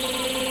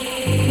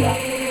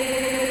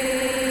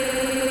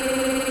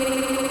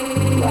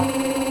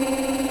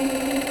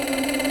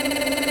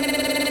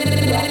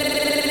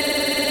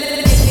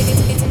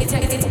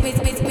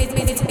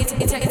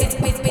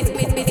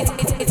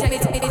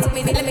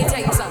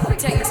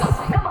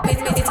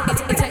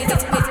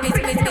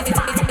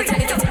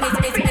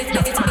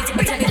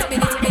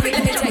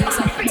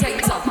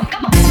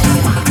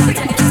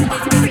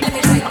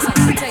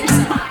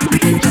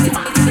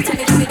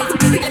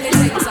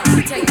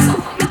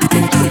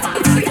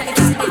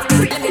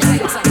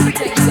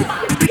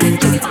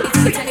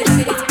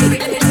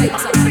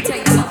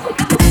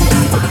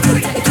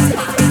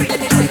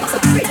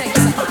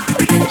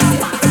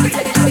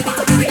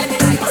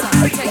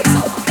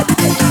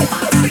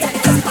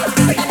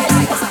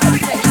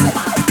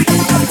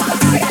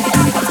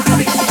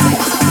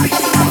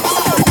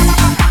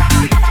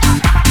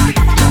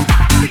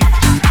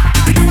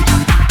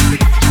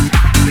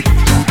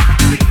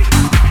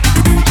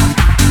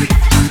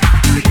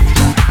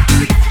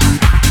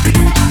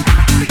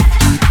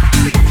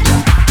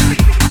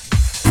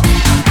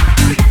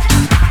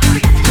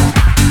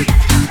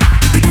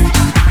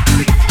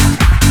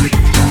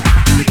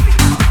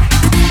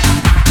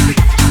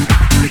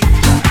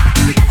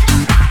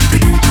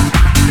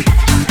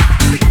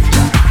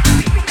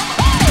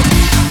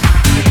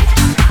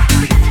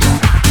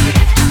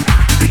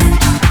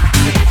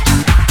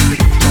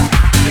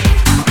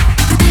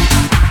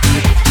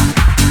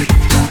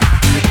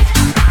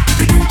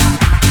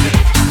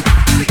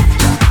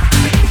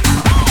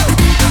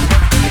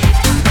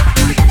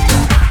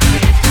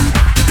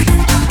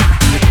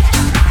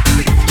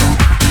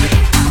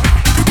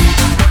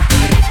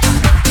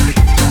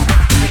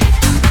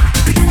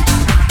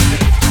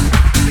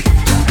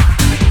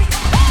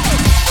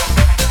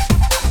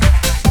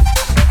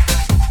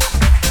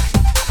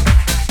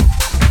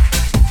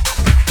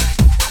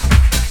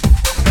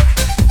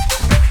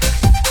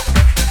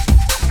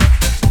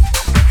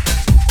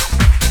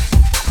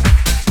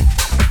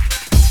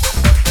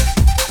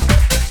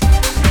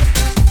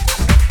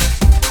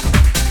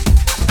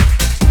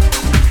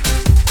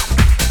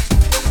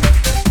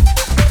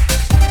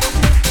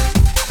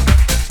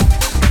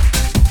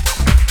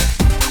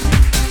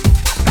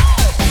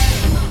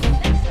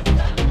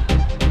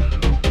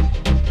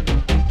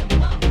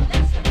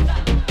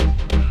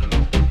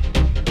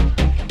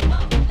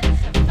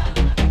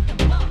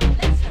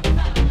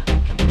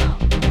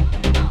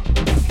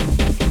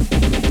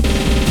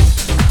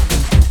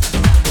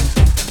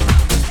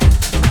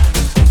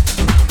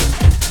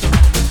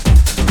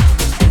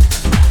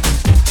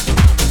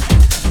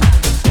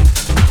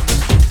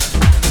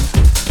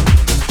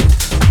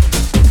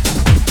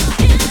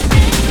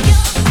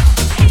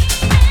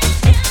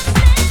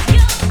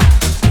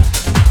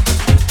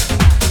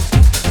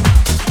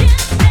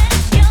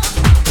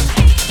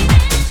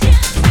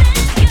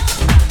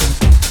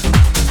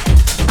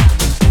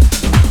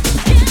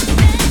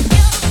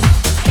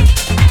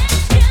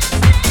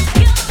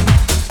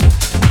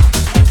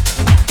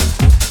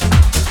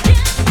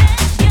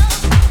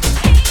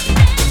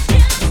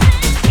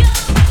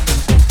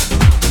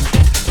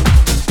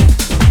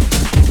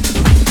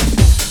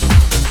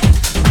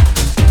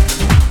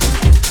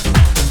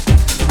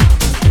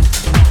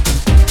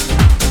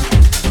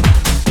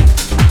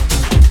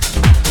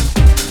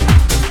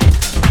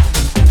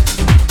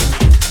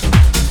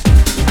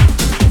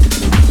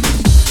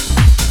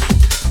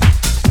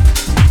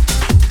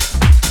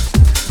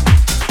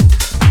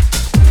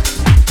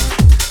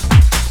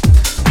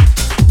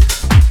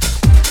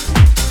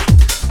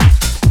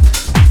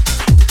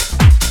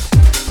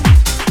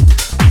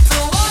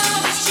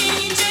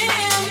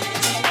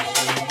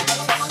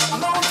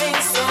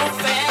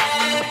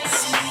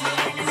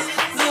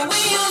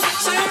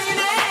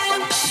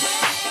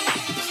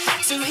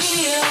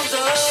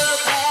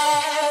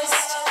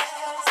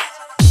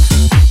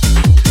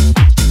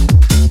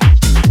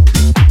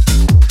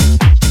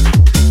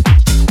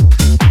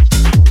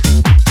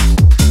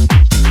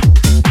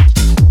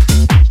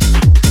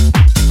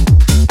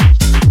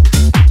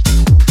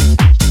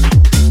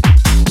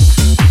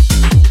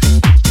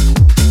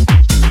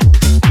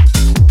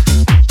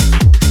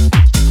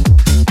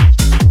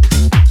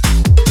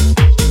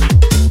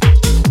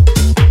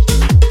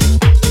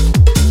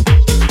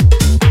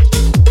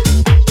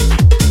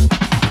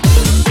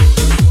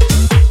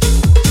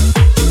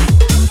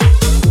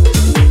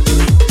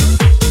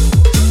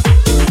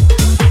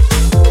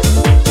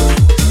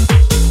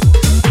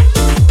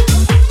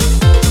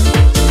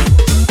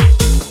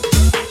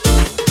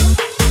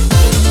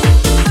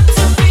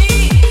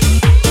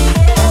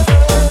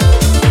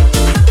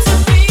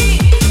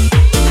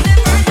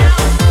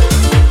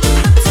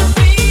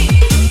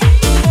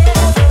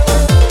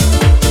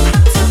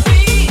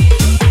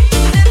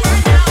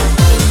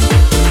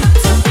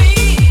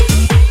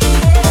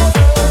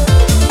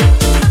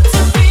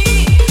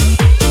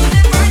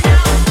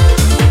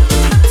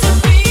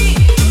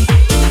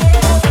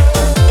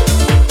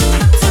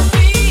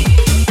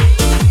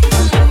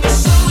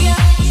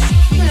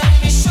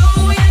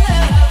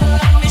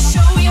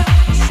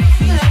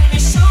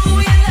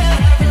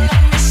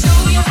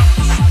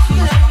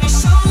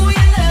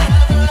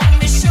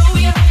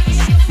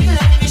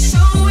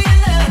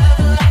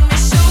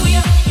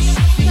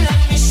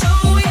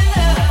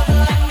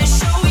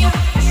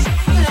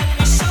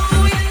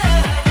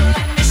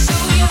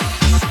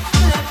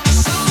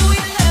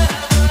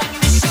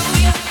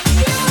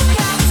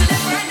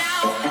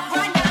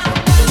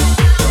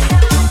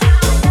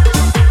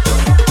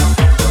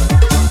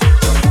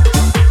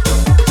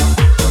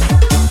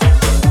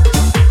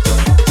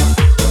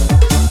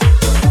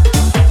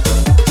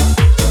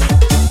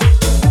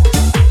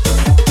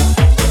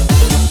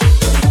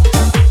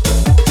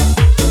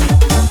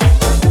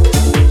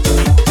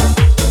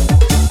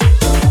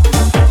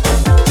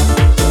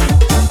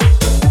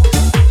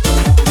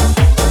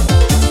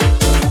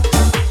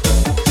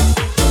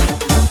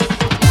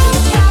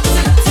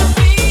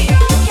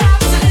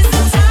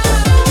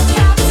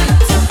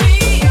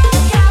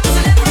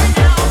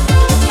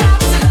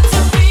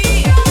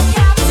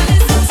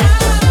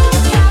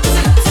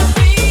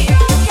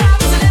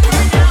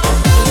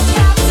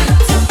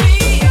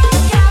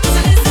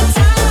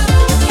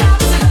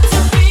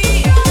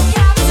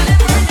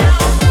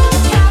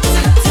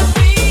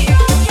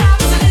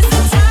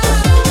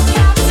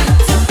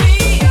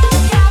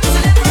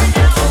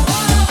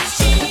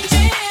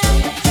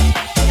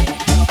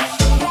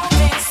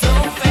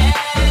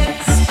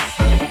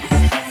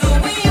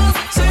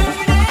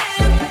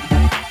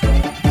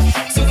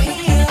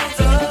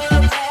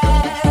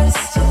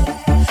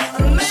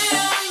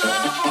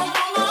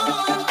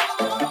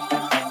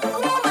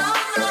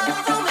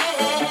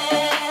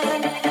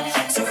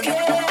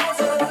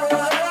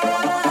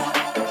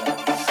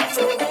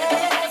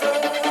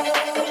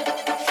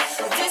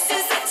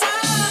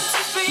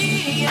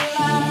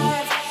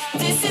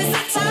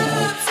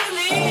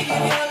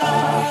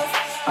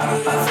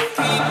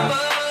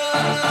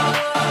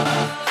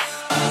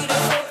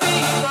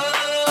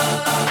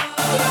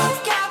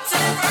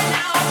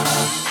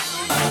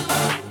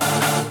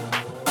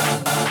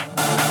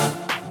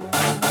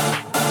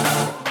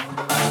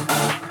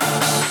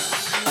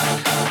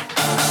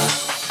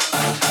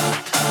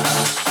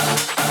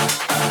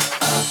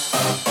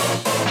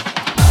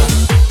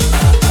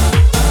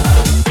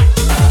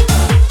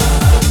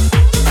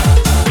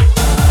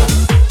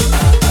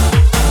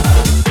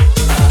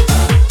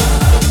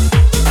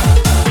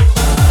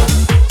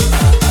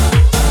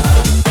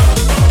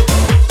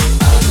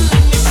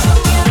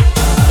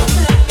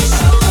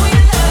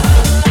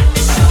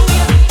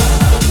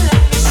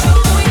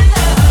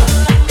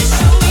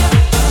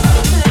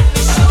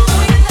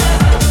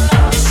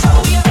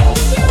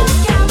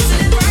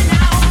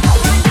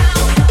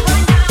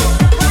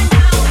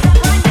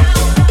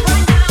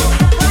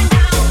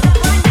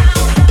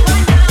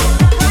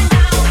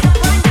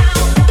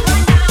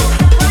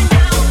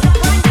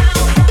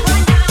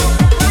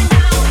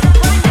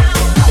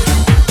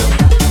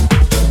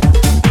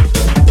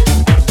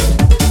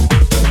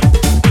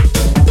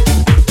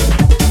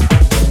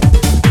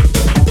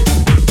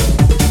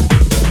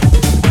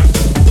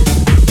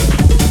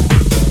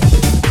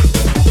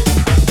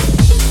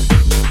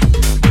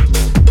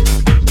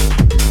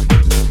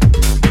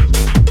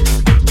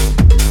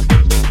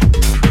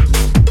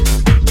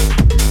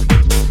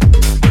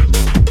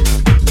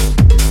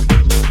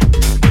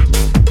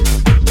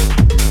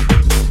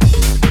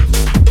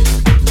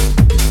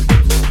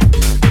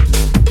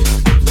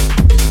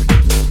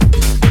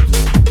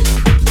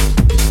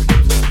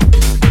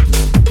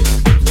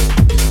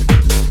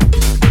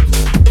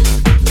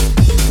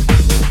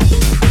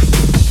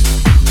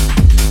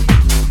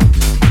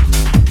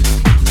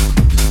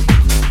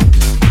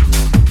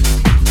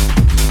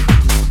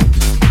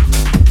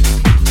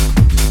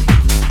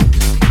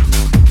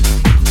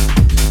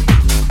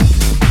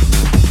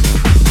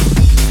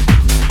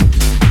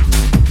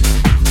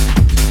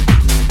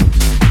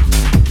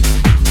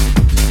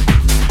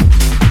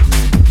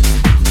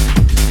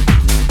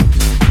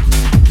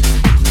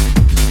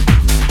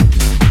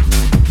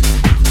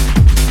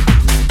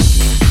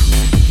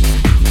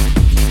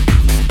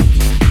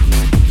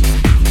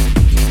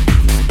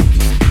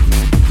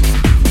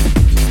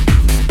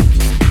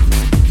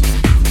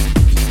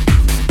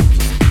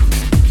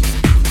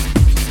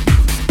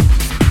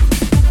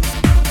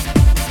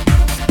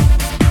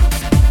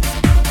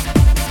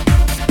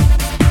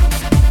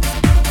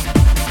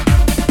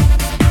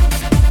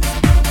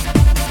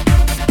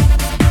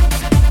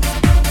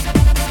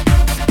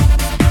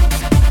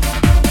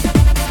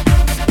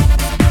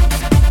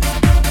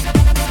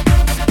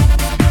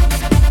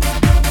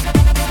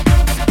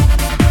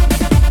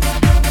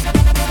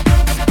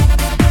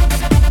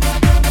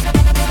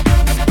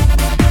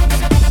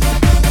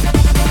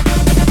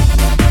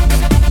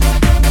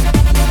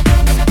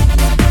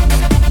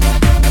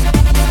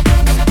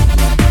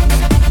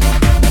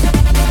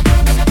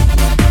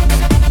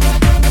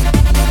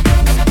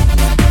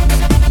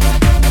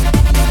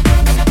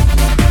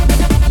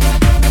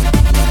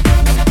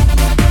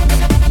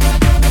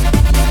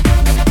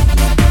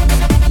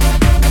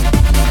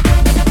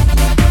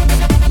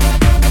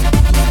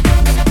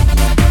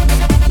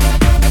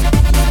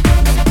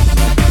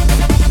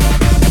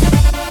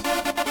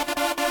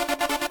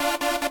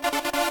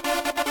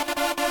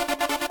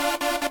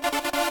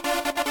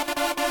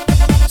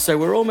 So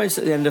we're almost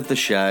at the end of the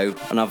show,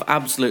 and I've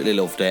absolutely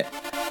loved it.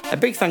 A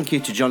big thank you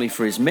to Johny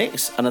for his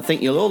mix, and I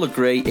think you'll all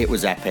agree it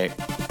was epic.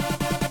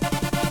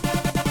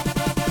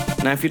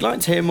 Now, if you'd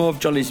like to hear more of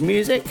Johnny's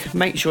music,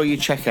 make sure you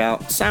check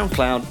out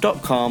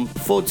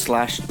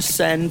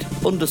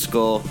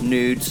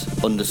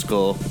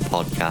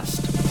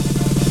soundcloud.com/send_nudes_podcast.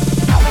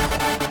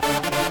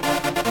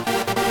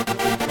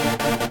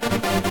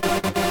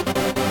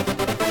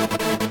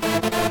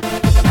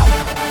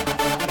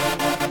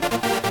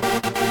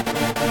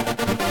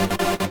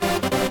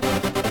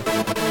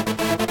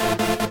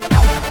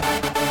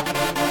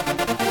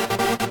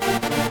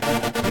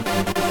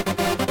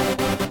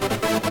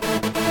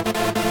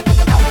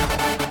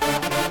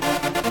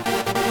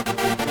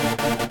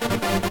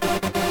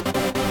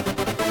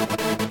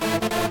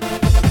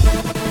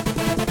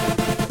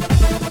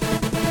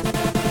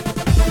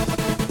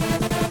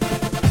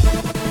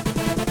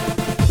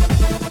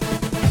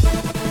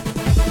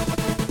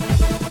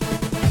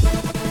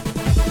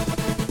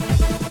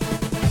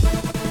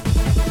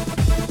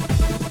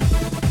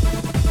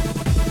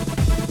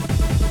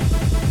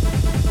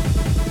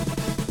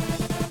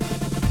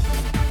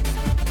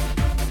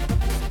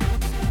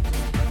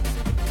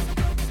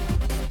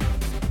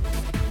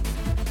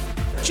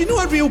 Do you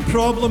know a real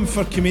problem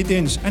for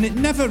comedians, and it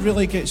never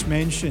really gets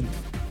mentioned?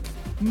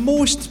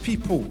 Most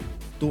people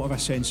don't have a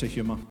sense of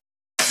humour.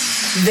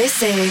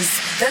 This is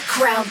The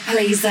Crowd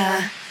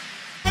Pleaser.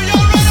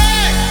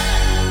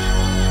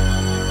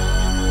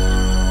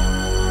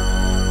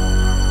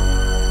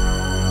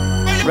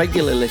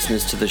 Regular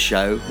listeners to the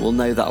show will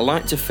know that I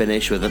like to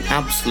finish with an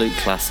absolute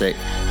classic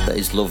that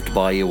is loved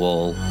by you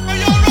all.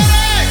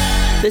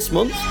 This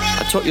month,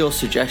 I took your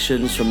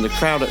suggestions from the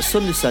crowd at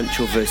Sunday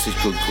Central vs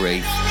Good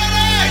Grief.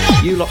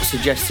 You lot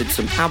suggested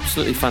some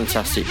absolutely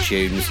fantastic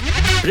tunes,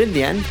 but in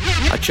the end,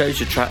 I chose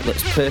a track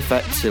that's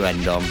perfect to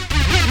end on.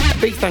 A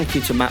big thank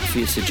you to Matt for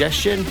your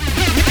suggestion.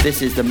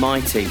 This is the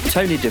mighty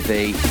Tony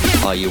DeVee,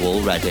 Are You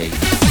All Ready?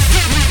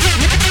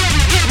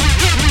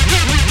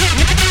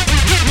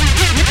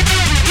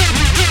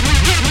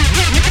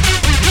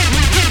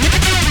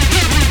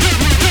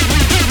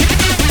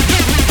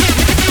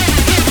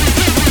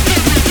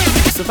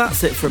 So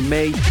that's it from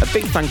me. A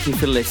big thank you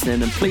for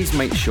listening, and please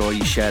make sure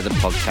you share the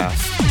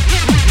podcast.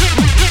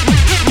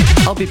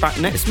 I'll be back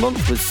next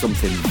month with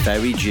something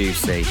very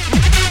juicy.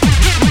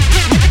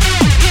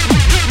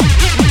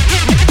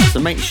 So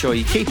make sure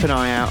you keep an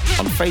eye out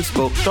on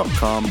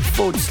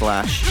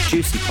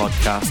facebook.com/Juicy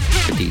Podcast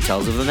for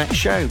details of the next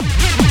show.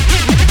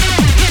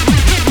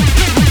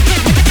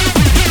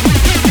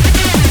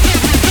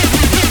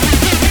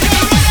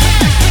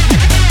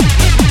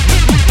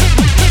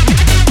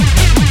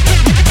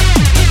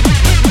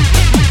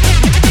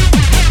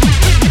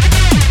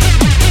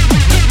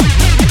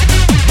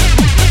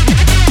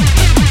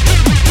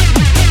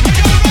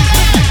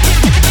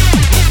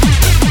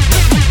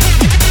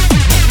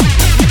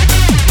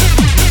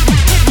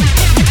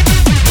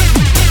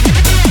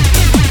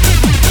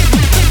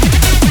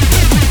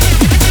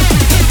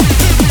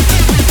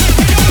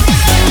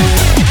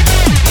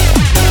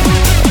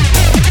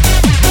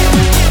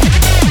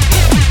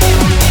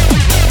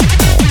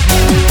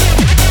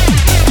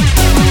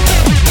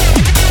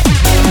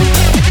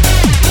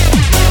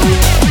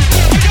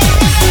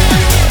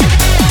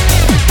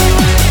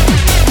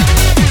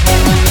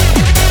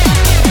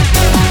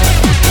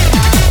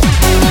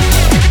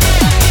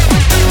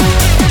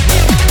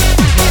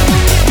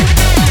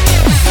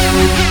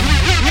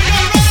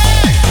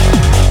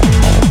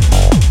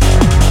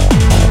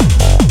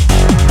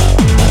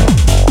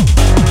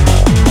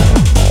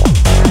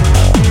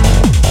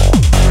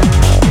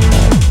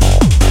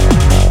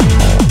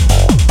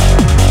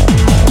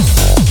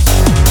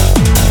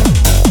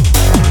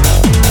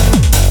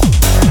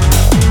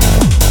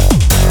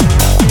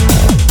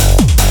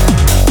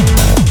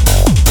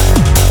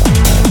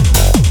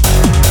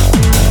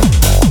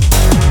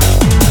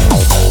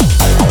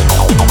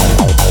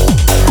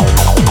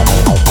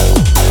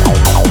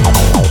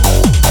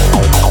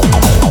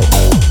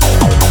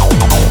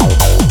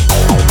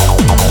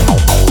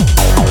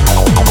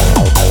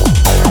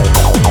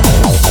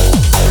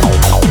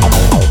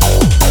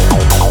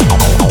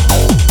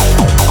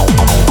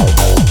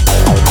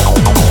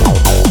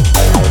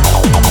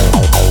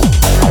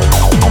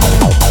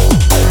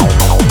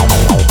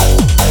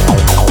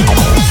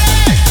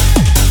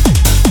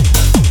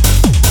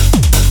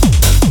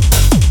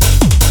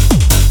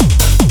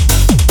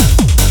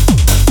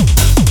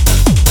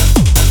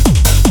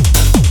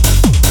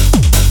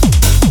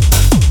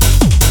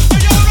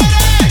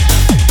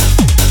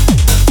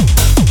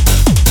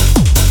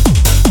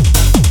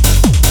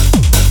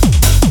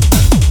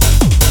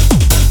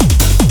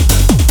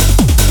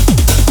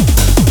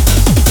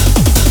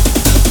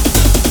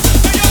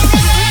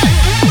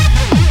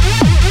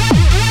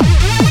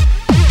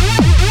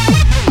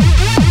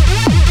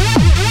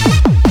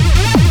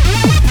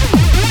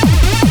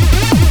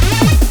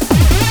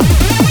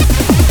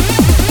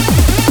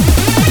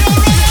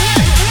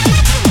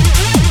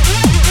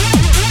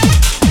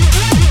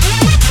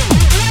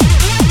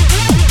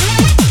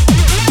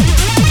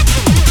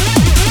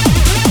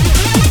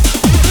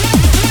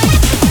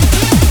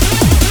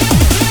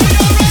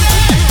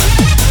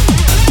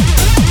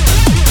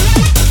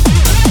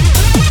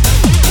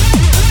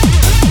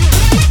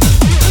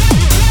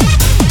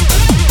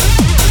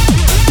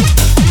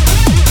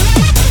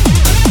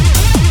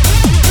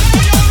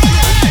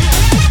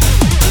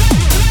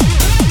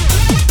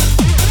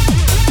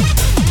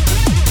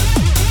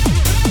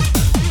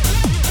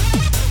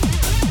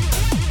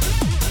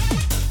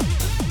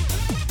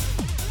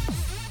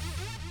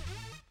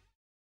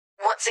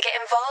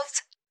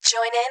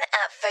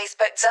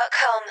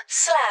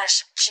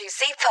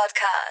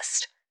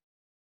 facebook.com/juicypodcast.